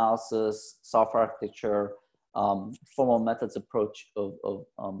program analysis, software architecture, formal methods approach of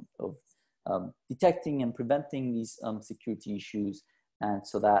detecting and preventing these security issues. And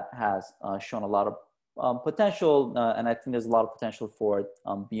so that has shown a lot of potential, and I think there's a lot of potential for it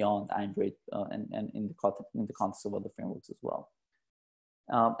beyond Android and in the context of other frameworks as well.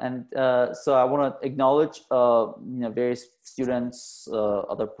 So I want to acknowledge various students,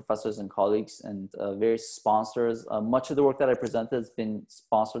 other professors and colleagues, and various sponsors. Much of the work that I presented has been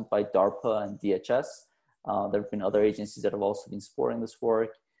sponsored by DARPA and DHS. There have been other agencies that have also been supporting this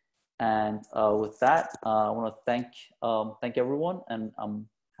work. And with that, I want to thank everyone, and I'm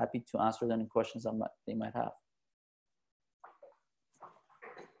happy to answer any questions they might have.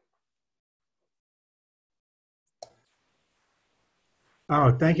 Oh,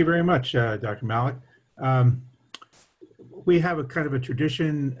 thank you very much, Dr. Malek. We have a kind of a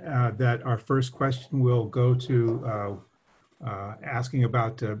tradition that our first question will go to asking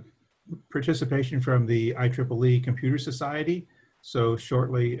about participation from the IEEE Computer Society. So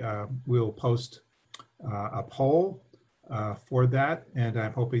shortly we'll post a poll for that, and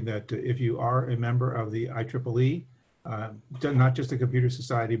I'm hoping that if you are a member of the IEEE, not just the Computer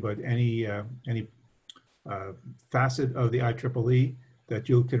Society, but any facet of the IEEE, that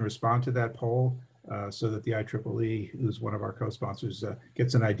you can respond to that poll so that the IEEE, who's one of our co-sponsors,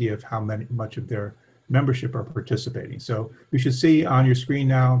 gets an idea of how much of their membership are participating. So you should see on your screen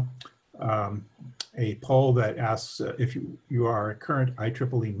now a poll that asks if you are a current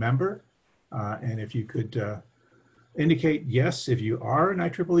IEEE member, and if you could indicate yes if you are an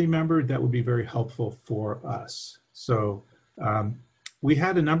IEEE member, that would be very helpful for us. So we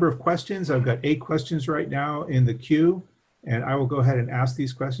had a number of questions. I've got 8 questions right now in the queue, and I will go ahead and ask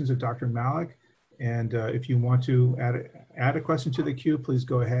these questions of Dr. Malek. And if you want to add a question to the queue, please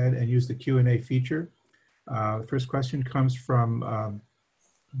go ahead and use the Q&A feature. The first question comes from,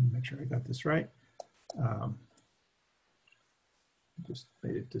 let me make sure I got this right. Just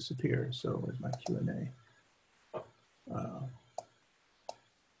made it disappear. So where's my Q&A?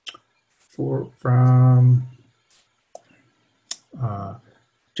 From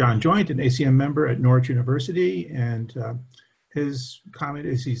John Joint, an ACM member at Norwich University, and his comment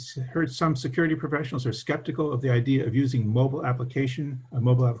is he's heard some security professionals are skeptical of the idea of using a mobile application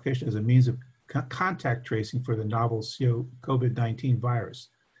as a means of contact tracing for the novel COVID-19 virus.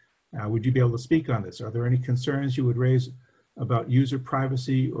 Would you be able to speak on this? Are there any concerns you would raise about user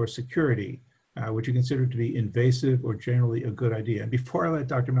privacy or security? Would you consider to be invasive or generally a good idea? And before I let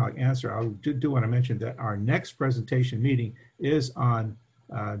Dr. Malek answer, I do want to mention that our next presentation meeting is on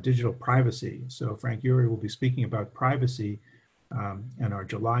digital privacy. So Frank Ury will be speaking about privacy in our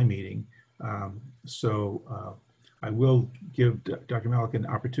July meeting. I will give Dr. Malek an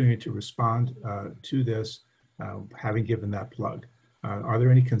opportunity to respond to this, having given that plug. Are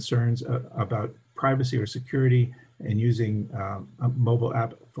there any concerns about privacy or security in using a mobile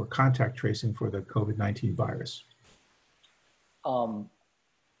app for contact tracing for the COVID-19 virus? So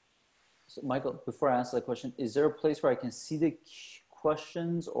Michael, before I answer that question, is there a place where I can see the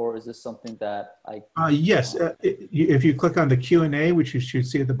questions, or is this something that I... Yes, if you click on the Q&A, which you should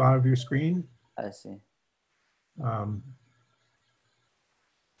see at the bottom of your screen. I see. You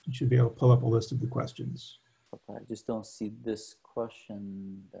should be able to pull up a list of the questions. Okay, I just don't see this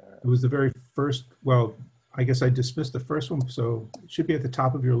question there. It was the very first, well, I guess I dismissed the first one, so it should be at the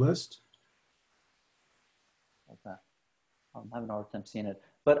top of your list. Okay, I'm having a hard time seeing it.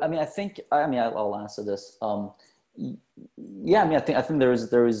 But I mean, I'll answer this. Yeah, I mean, I think there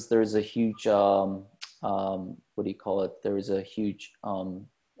is a huge what do you call it? There is a huge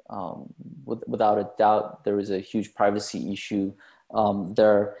without a doubt there is a huge privacy issue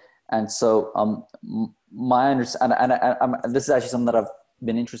there, and so my understanding, this is actually something that I've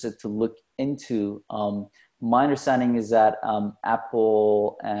been interested to look into. My understanding is that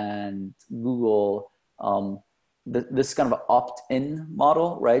Apple and Google, this kind of opt-in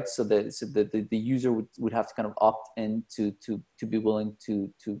model, right? So the user would have to kind of opt in to be willing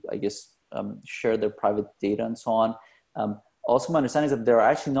to I guess share their private data and so on. Also, my understanding is that they're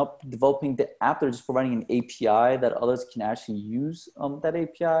actually not developing the app; they're just providing an API that others can actually use that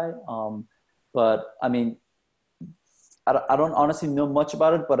API. But I mean, I don't honestly know much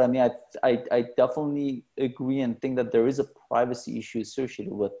about it, but I mean, I definitely agree and think that there is a privacy issue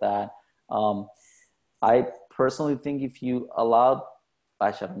associated with that. I personally think if you allowed,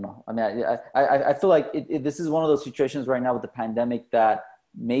 actually, I don't know. I mean, I feel like this is one of those situations right now with the pandemic that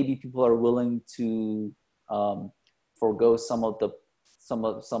maybe people are willing to forego some of the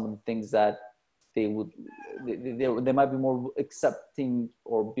things that they would, they might be more accepting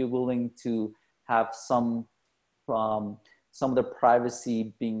or be willing to have some of the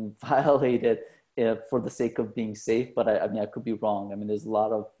privacy being violated for the sake of being safe. But I mean, I could be wrong. I mean, there's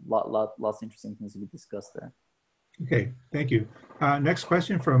lots of interesting things to be discussed there. Okay, thank you. Next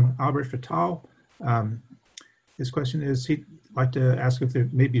question from Albert Fatal. His question is, he'd like to ask if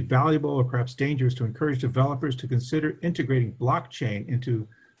it may be valuable or perhaps dangerous to encourage developers to consider integrating blockchain into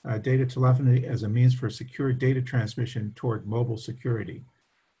data telephony as a means for secure data transmission toward mobile security.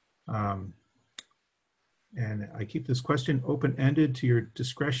 And I keep this question open-ended to your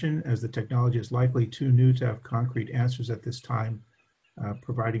discretion, as the technology is likely too new to have concrete answers at this time,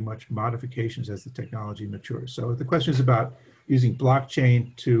 providing much modifications as the technology matures. So the question is about using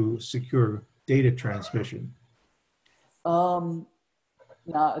blockchain to secure data transmission. Now,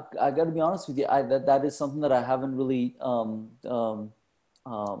 I got to be honest with you. That is something that I haven't really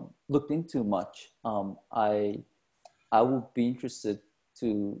looked into much. I would be interested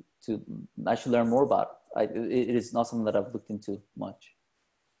to actually learn more about it. It is not something that I've looked into much.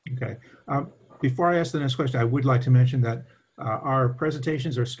 Okay. Before I ask the next question, I would like to mention that our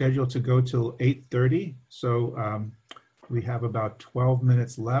presentations are scheduled to go till 8:30. So we have about 12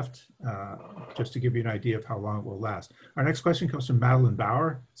 minutes left, just to give you an idea of how long it will last. Our next question comes from Madeline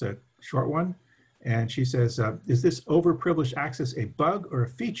Bauer. It's a short one. And she says, is this overprivileged access a bug or a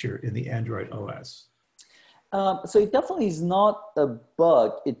feature in the Android OS? So it definitely is not a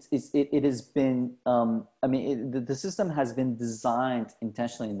bug. It has been, I mean, the system has been designed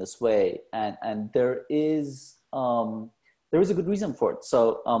intentionally in this way, and there is a good reason for it.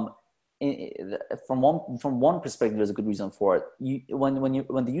 So from one perspective, there's a good reason for it.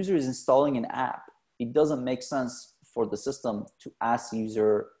 When the user is installing an app, it doesn't make sense for the system to ask the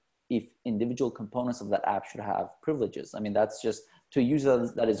user if individual components of that app should have privileges. I mean, that's just, to a user,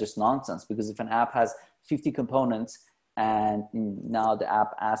 that is just nonsense, because if an app has 50 components and now the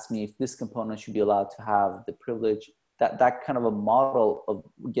app asks me if this component should be allowed to have the privilege, that kind of a model of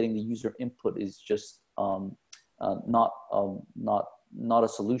getting the user input is just not a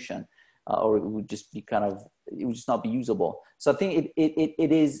solution, or it would just be it would just not be usable. So I think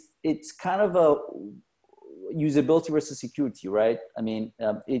it's kind of a usability versus security, right? I mean,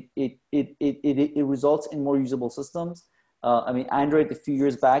 it results in more usable systems. I mean, Android a few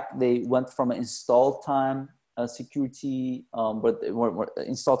years back, they went from an install time security,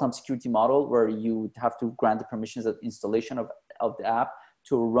 install time security model where you would have to grant the permissions at installation of the app,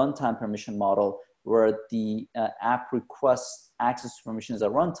 to a runtime permission model where the app requests access to permissions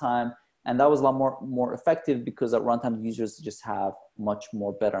at runtime. And that was a lot more effective, because at runtime users just have much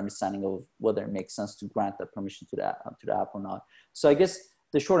more better understanding of whether it makes sense to grant that permission to the app or not. So I guess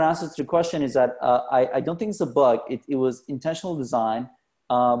the short answer to the question is that I don't think it's a bug. It was intentional design,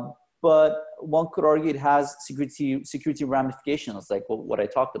 but one could argue it has security ramifications, like what I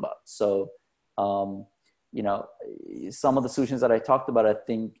talked about. So, you know, some of the solutions that I talked about, I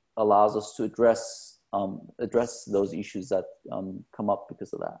think, allows us to address those issues that come up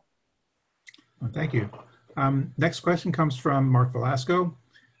because of that. Well, thank you. Next question comes from Mark Velasco.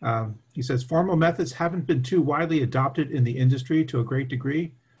 He says, formal methods haven't been too widely adopted in the industry to a great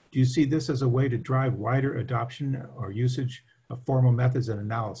degree. Do you see this as a way to drive wider adoption or usage of formal methods and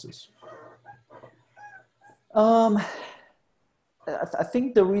analysis? I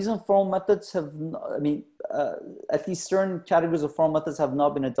think the reason formal methods have, at least certain categories of formal methods have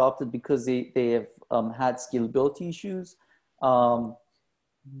not been adopted because they have had scalability issues. For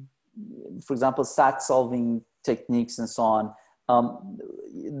example, SAT solving techniques and so on.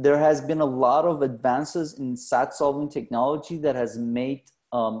 there has been a lot of advances in SAT solving technology that has made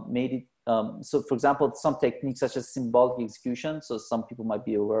it. So, for example, some techniques such as symbolic execution. So, some people might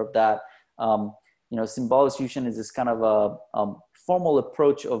be aware of that. Symbolic execution is this kind of a formal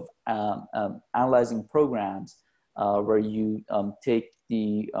approach of analyzing programs, where you take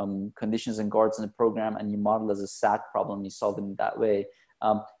the conditions and guards in the program and you model as a SAT problem. You solve it in that way.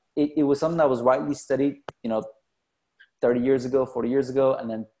 It was something that was widely studied, 30 years ago, 40 years ago, and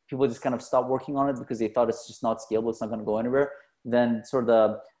then people just kind of stopped working on it because they thought it's just not scalable, it's not going to go anywhere. Then sort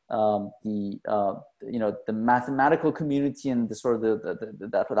of the mathematical community and the sort of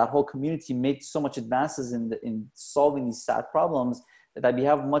that whole community made so much advances in solving these SAT problems that we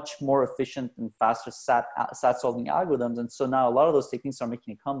have much more efficient and faster SAT solving algorithms. And so now a lot of those techniques are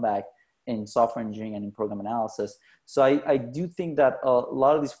making a comeback in software engineering and in program analysis. So I do think that a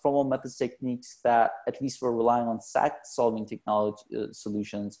lot of these formal methods techniques that at least we're relying on SAT solving technology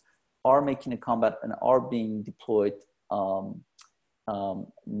solutions are making a comeback and are being deployed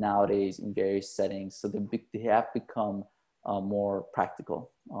nowadays in various settings. So they have become more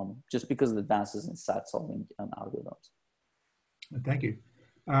practical just because of the advances in SAT solving algorithms. Thank you.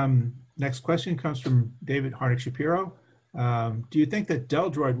 Next question comes from David Harnick Shapiro. Do you think that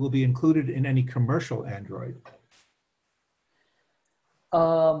Deldroid will be included in any commercial Android?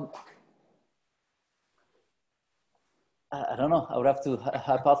 I don't know. I would have to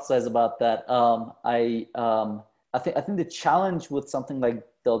hypothesize about that. I think the challenge with something like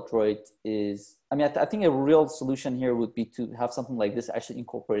Deldroid is, I think a real solution here would be to have something like this actually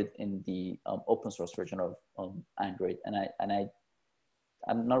incorporated in the open source version of Android.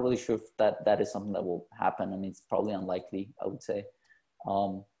 I'm not really sure if that is something that will happen. It's probably unlikely, I would say.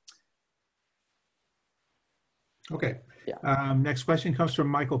 Okay. Yeah. Next question comes from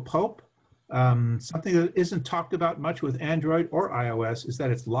Michael Pope. Something that isn't talked about much with Android or iOS is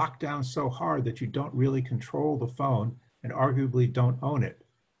that it's locked down so hard that you don't really control the phone and arguably don't own it.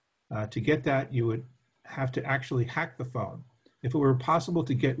 To get that, you would have to actually hack the phone. If it were possible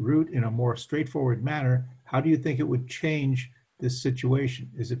to get root in a more straightforward manner, how do you think it would change this situation?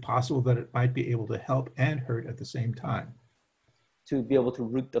 Is it possible that it might be able to help and hurt at the same time? To be able to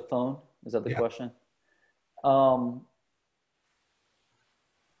root the phone? Is that the question?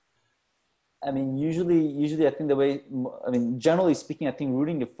 Usually I think generally speaking, I think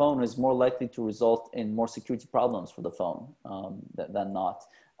rooting the phone is more likely to result in more security problems for the phone than not.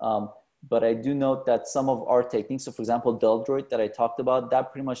 But I do note that some of our techniques, so for example, Deldroid that I talked about,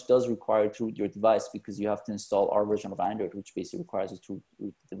 that pretty much does require to root your device because you have to install our version of Android, which basically requires you to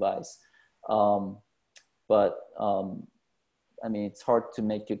root the device. It's hard to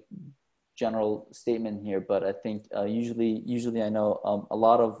make a general statement here, but I think usually I know a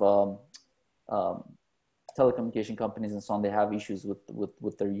lot of telecommunication companies and so on, they have issues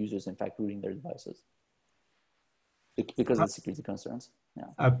with their users, in fact, rooting their devices because of the security concerns.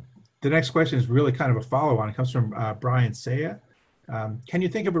 Yeah. The next question is really kind of a follow-on. It comes from Brian Saya. Can you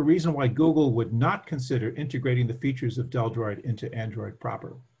think of a reason why Google would not consider integrating the features of Deldroid into Android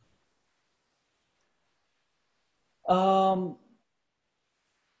proper?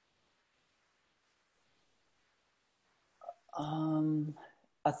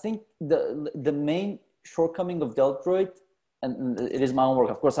 I think the main shortcoming of Deldroid, and it is my own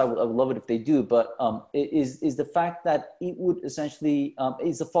work, of course I would love it if they do, but it is the fact that it would essentially,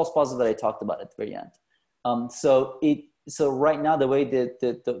 it's a false positive that I talked about at the very end. So right now the way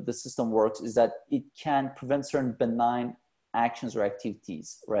the system works is that it can prevent certain benign actions or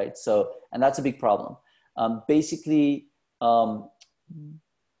activities, right? So, and that's a big problem.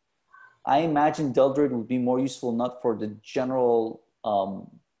 I imagine Deldroid would be more useful not for the general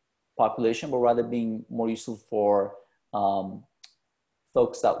population, but rather being more useful for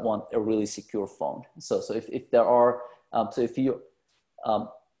folks that want a really secure phone. So if there are, if you,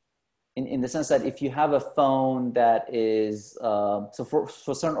 in the sense that if you have a phone that is, so for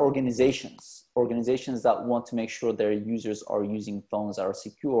certain organizations that want to make sure their users are using phones that are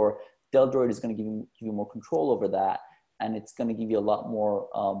secure, Deldroid is going to give you more control over that. And it's going to give you a lot more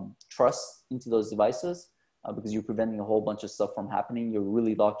trust into those devices because you're preventing a whole bunch of stuff from happening. You're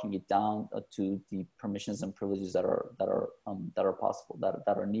really locking it down to the permissions and privileges that are possible,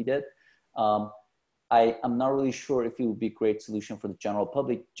 that are needed. I'm not really sure if it would be a great solution for the general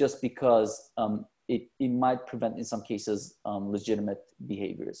public, just because it might prevent, in some cases, legitimate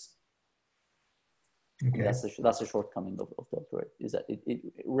behaviors. Okay. That's a shortcoming of Deldroid, is that it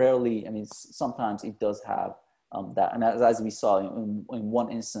rarely, sometimes it does have that, and as we saw in one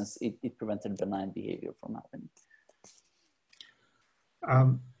instance, it prevented benign behavior from happening.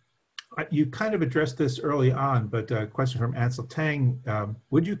 You kind of addressed this early on, but a question from Ansel Tang.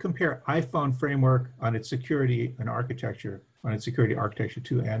 Would you compare iPhone framework on its security and architecture,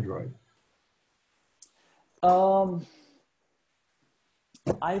 to Android? Um,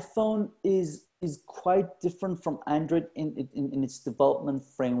 iPhone is quite different from Android in its development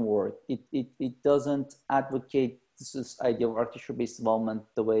framework. It doesn't advocate this idea of architecture-based development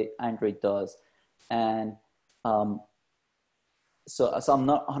the way Android does. And so I'm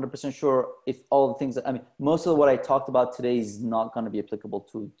not 100% sure if all the things that, I mean, most of what I talked about today is not going to be applicable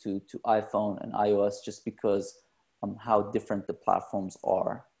to iPhone and iOS just because how different the platforms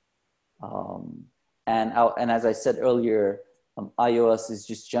are. And as I said earlier, iOS is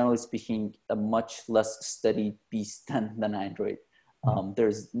just generally speaking a much less studied beast than Android.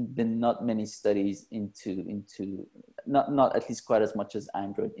 There's been not many studies into not at least quite as much as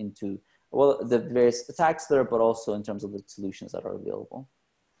Android into, well, the various attacks there, but also in terms of the solutions that are available.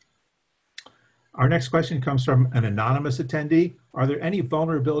 Our next question comes from an anonymous attendee. Are there any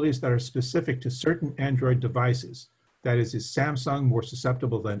vulnerabilities that are specific to certain Android devices? That is Samsung more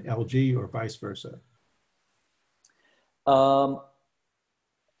susceptible than LG or vice versa? So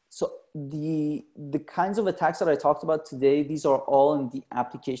the kinds of attacks that I talked about today, these are all in the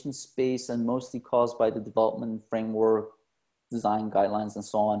application space and mostly caused by the development framework, design guidelines, and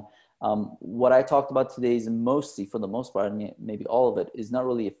so on. What I talked about today is mostly, for the most part, maybe all of it, is not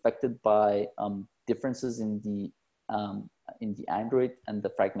really affected by differences in the Android and the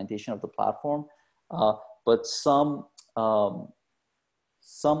fragmentation of the platform. But some Android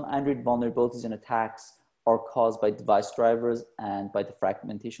vulnerabilities and attacks are caused by device drivers and by the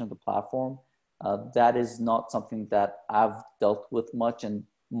fragmentation of the platform. That is not something that I've dealt with much, and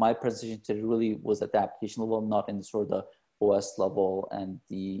my presentation today really was at the application level, not in the sort of the OS level and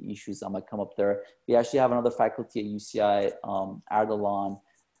the issues that might come up there. We actually have another faculty at UCI, Ardalan,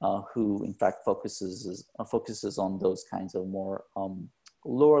 who in fact focuses on those kinds of more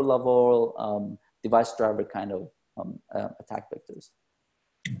lower level device driver kind of attack vectors.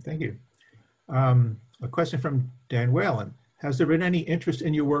 Thank you. A question from Dan Whalen. Has there been any interest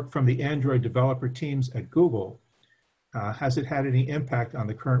in your work from the Android developer teams at Google? Has it had any impact on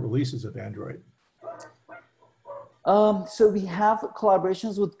the current releases of Android? So we have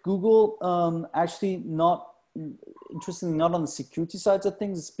collaborations with Google, actually interestingly, not on the security sides of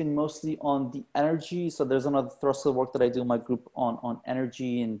things. It's been mostly on the energy. So there's another thrust of work that I do in my group on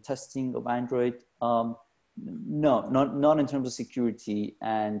energy and testing of Android. No, not in terms of security.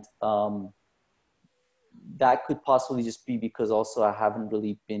 And that could possibly just be because also I haven't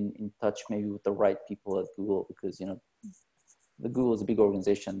really been in touch maybe with the right people at Google, because, you know, the Google is a big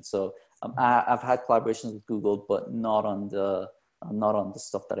organization. So I've had collaborations with Google, but not on the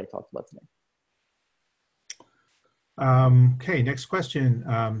stuff that I talked about today. Okay, next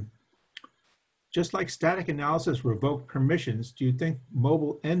question. Just like static analysis revoked permissions, do you think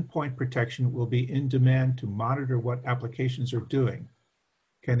mobile endpoint protection will be in demand to monitor what applications are doing?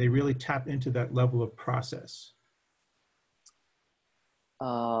 Can they really tap into that level of process?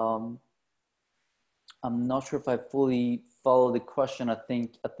 I'm not sure if I fully follow the question. I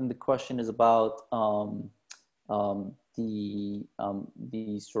think the question is about the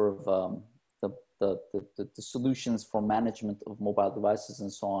sort of the solutions for management of mobile devices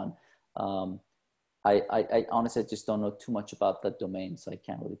and so on. I honestly just don't know too much about that domain, so I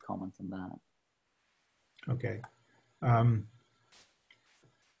can't really comment on that. Okay.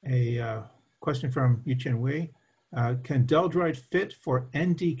 A question from Yuchen Wei. Can Deldroid fit for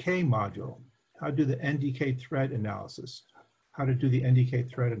NDK module? How to do the NDK thread analysis?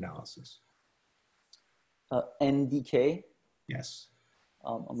 NDK? Yes.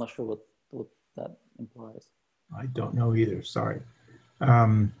 I'm not sure what that implies. I don't know either, sorry.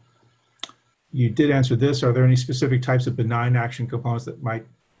 You did answer this. Are there any specific types of benign action components that might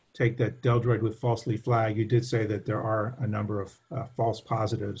take that Deldroid with falsely flag? You did say that there are a number of false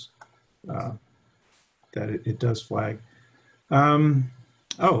positives that it does flag.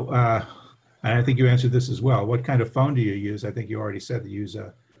 And I think you answered this as well. What kind of phone do you use? I think you already said that you use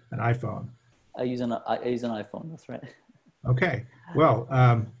an iPhone. I use an iPhone, that's right. Okay, well,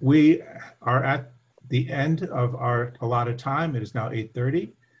 we are at the end of our allotted time. It is now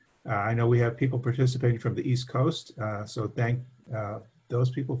 8:30. I know we have people participating from the East Coast, so thank those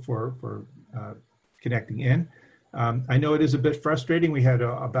people for connecting in. I know it is a bit frustrating. We had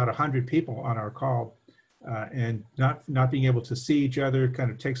about 100 people on our call, and not being able to see each other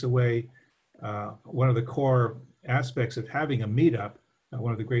kind of takes away one of the core aspects of having a meetup.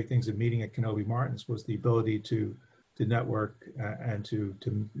 One of the great things of meeting at Kenobi Martins was the ability to network and to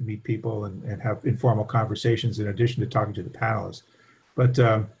meet people and have informal conversations in addition to talking to the panelists. But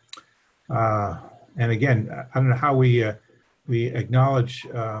And again, I don't know how we acknowledge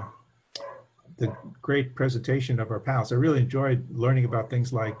the great presentation of our panels. I really enjoyed learning about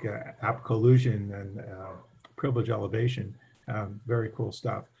things like app collusion and privilege elevation. Very cool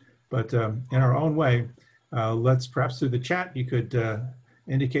stuff. But in our own way, let's perhaps through the chat, you could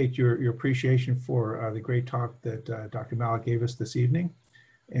indicate your appreciation for the great talk that Dr. Malek gave us this evening.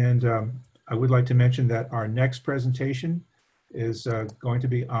 And I would like to mention that our next presentation is going to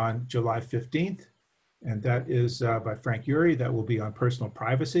be on July 15th. And that is by Frank Urey. That will be on personal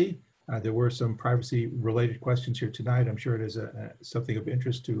privacy. There were some privacy related questions here tonight. I'm sure it is something of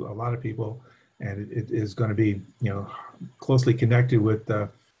interest to a lot of people, and it is going to be, closely connected with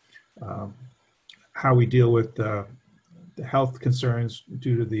how we deal with the health concerns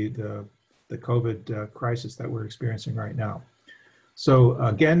due to the COVID crisis that we're experiencing right now. So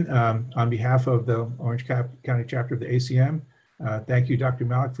again, on behalf of the Orange County chapter of the ACM, thank you, Dr.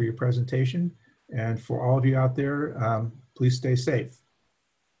 Malek, for your presentation. And for all of you out there, please stay safe.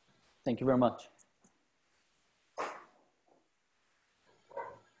 Thank you very much.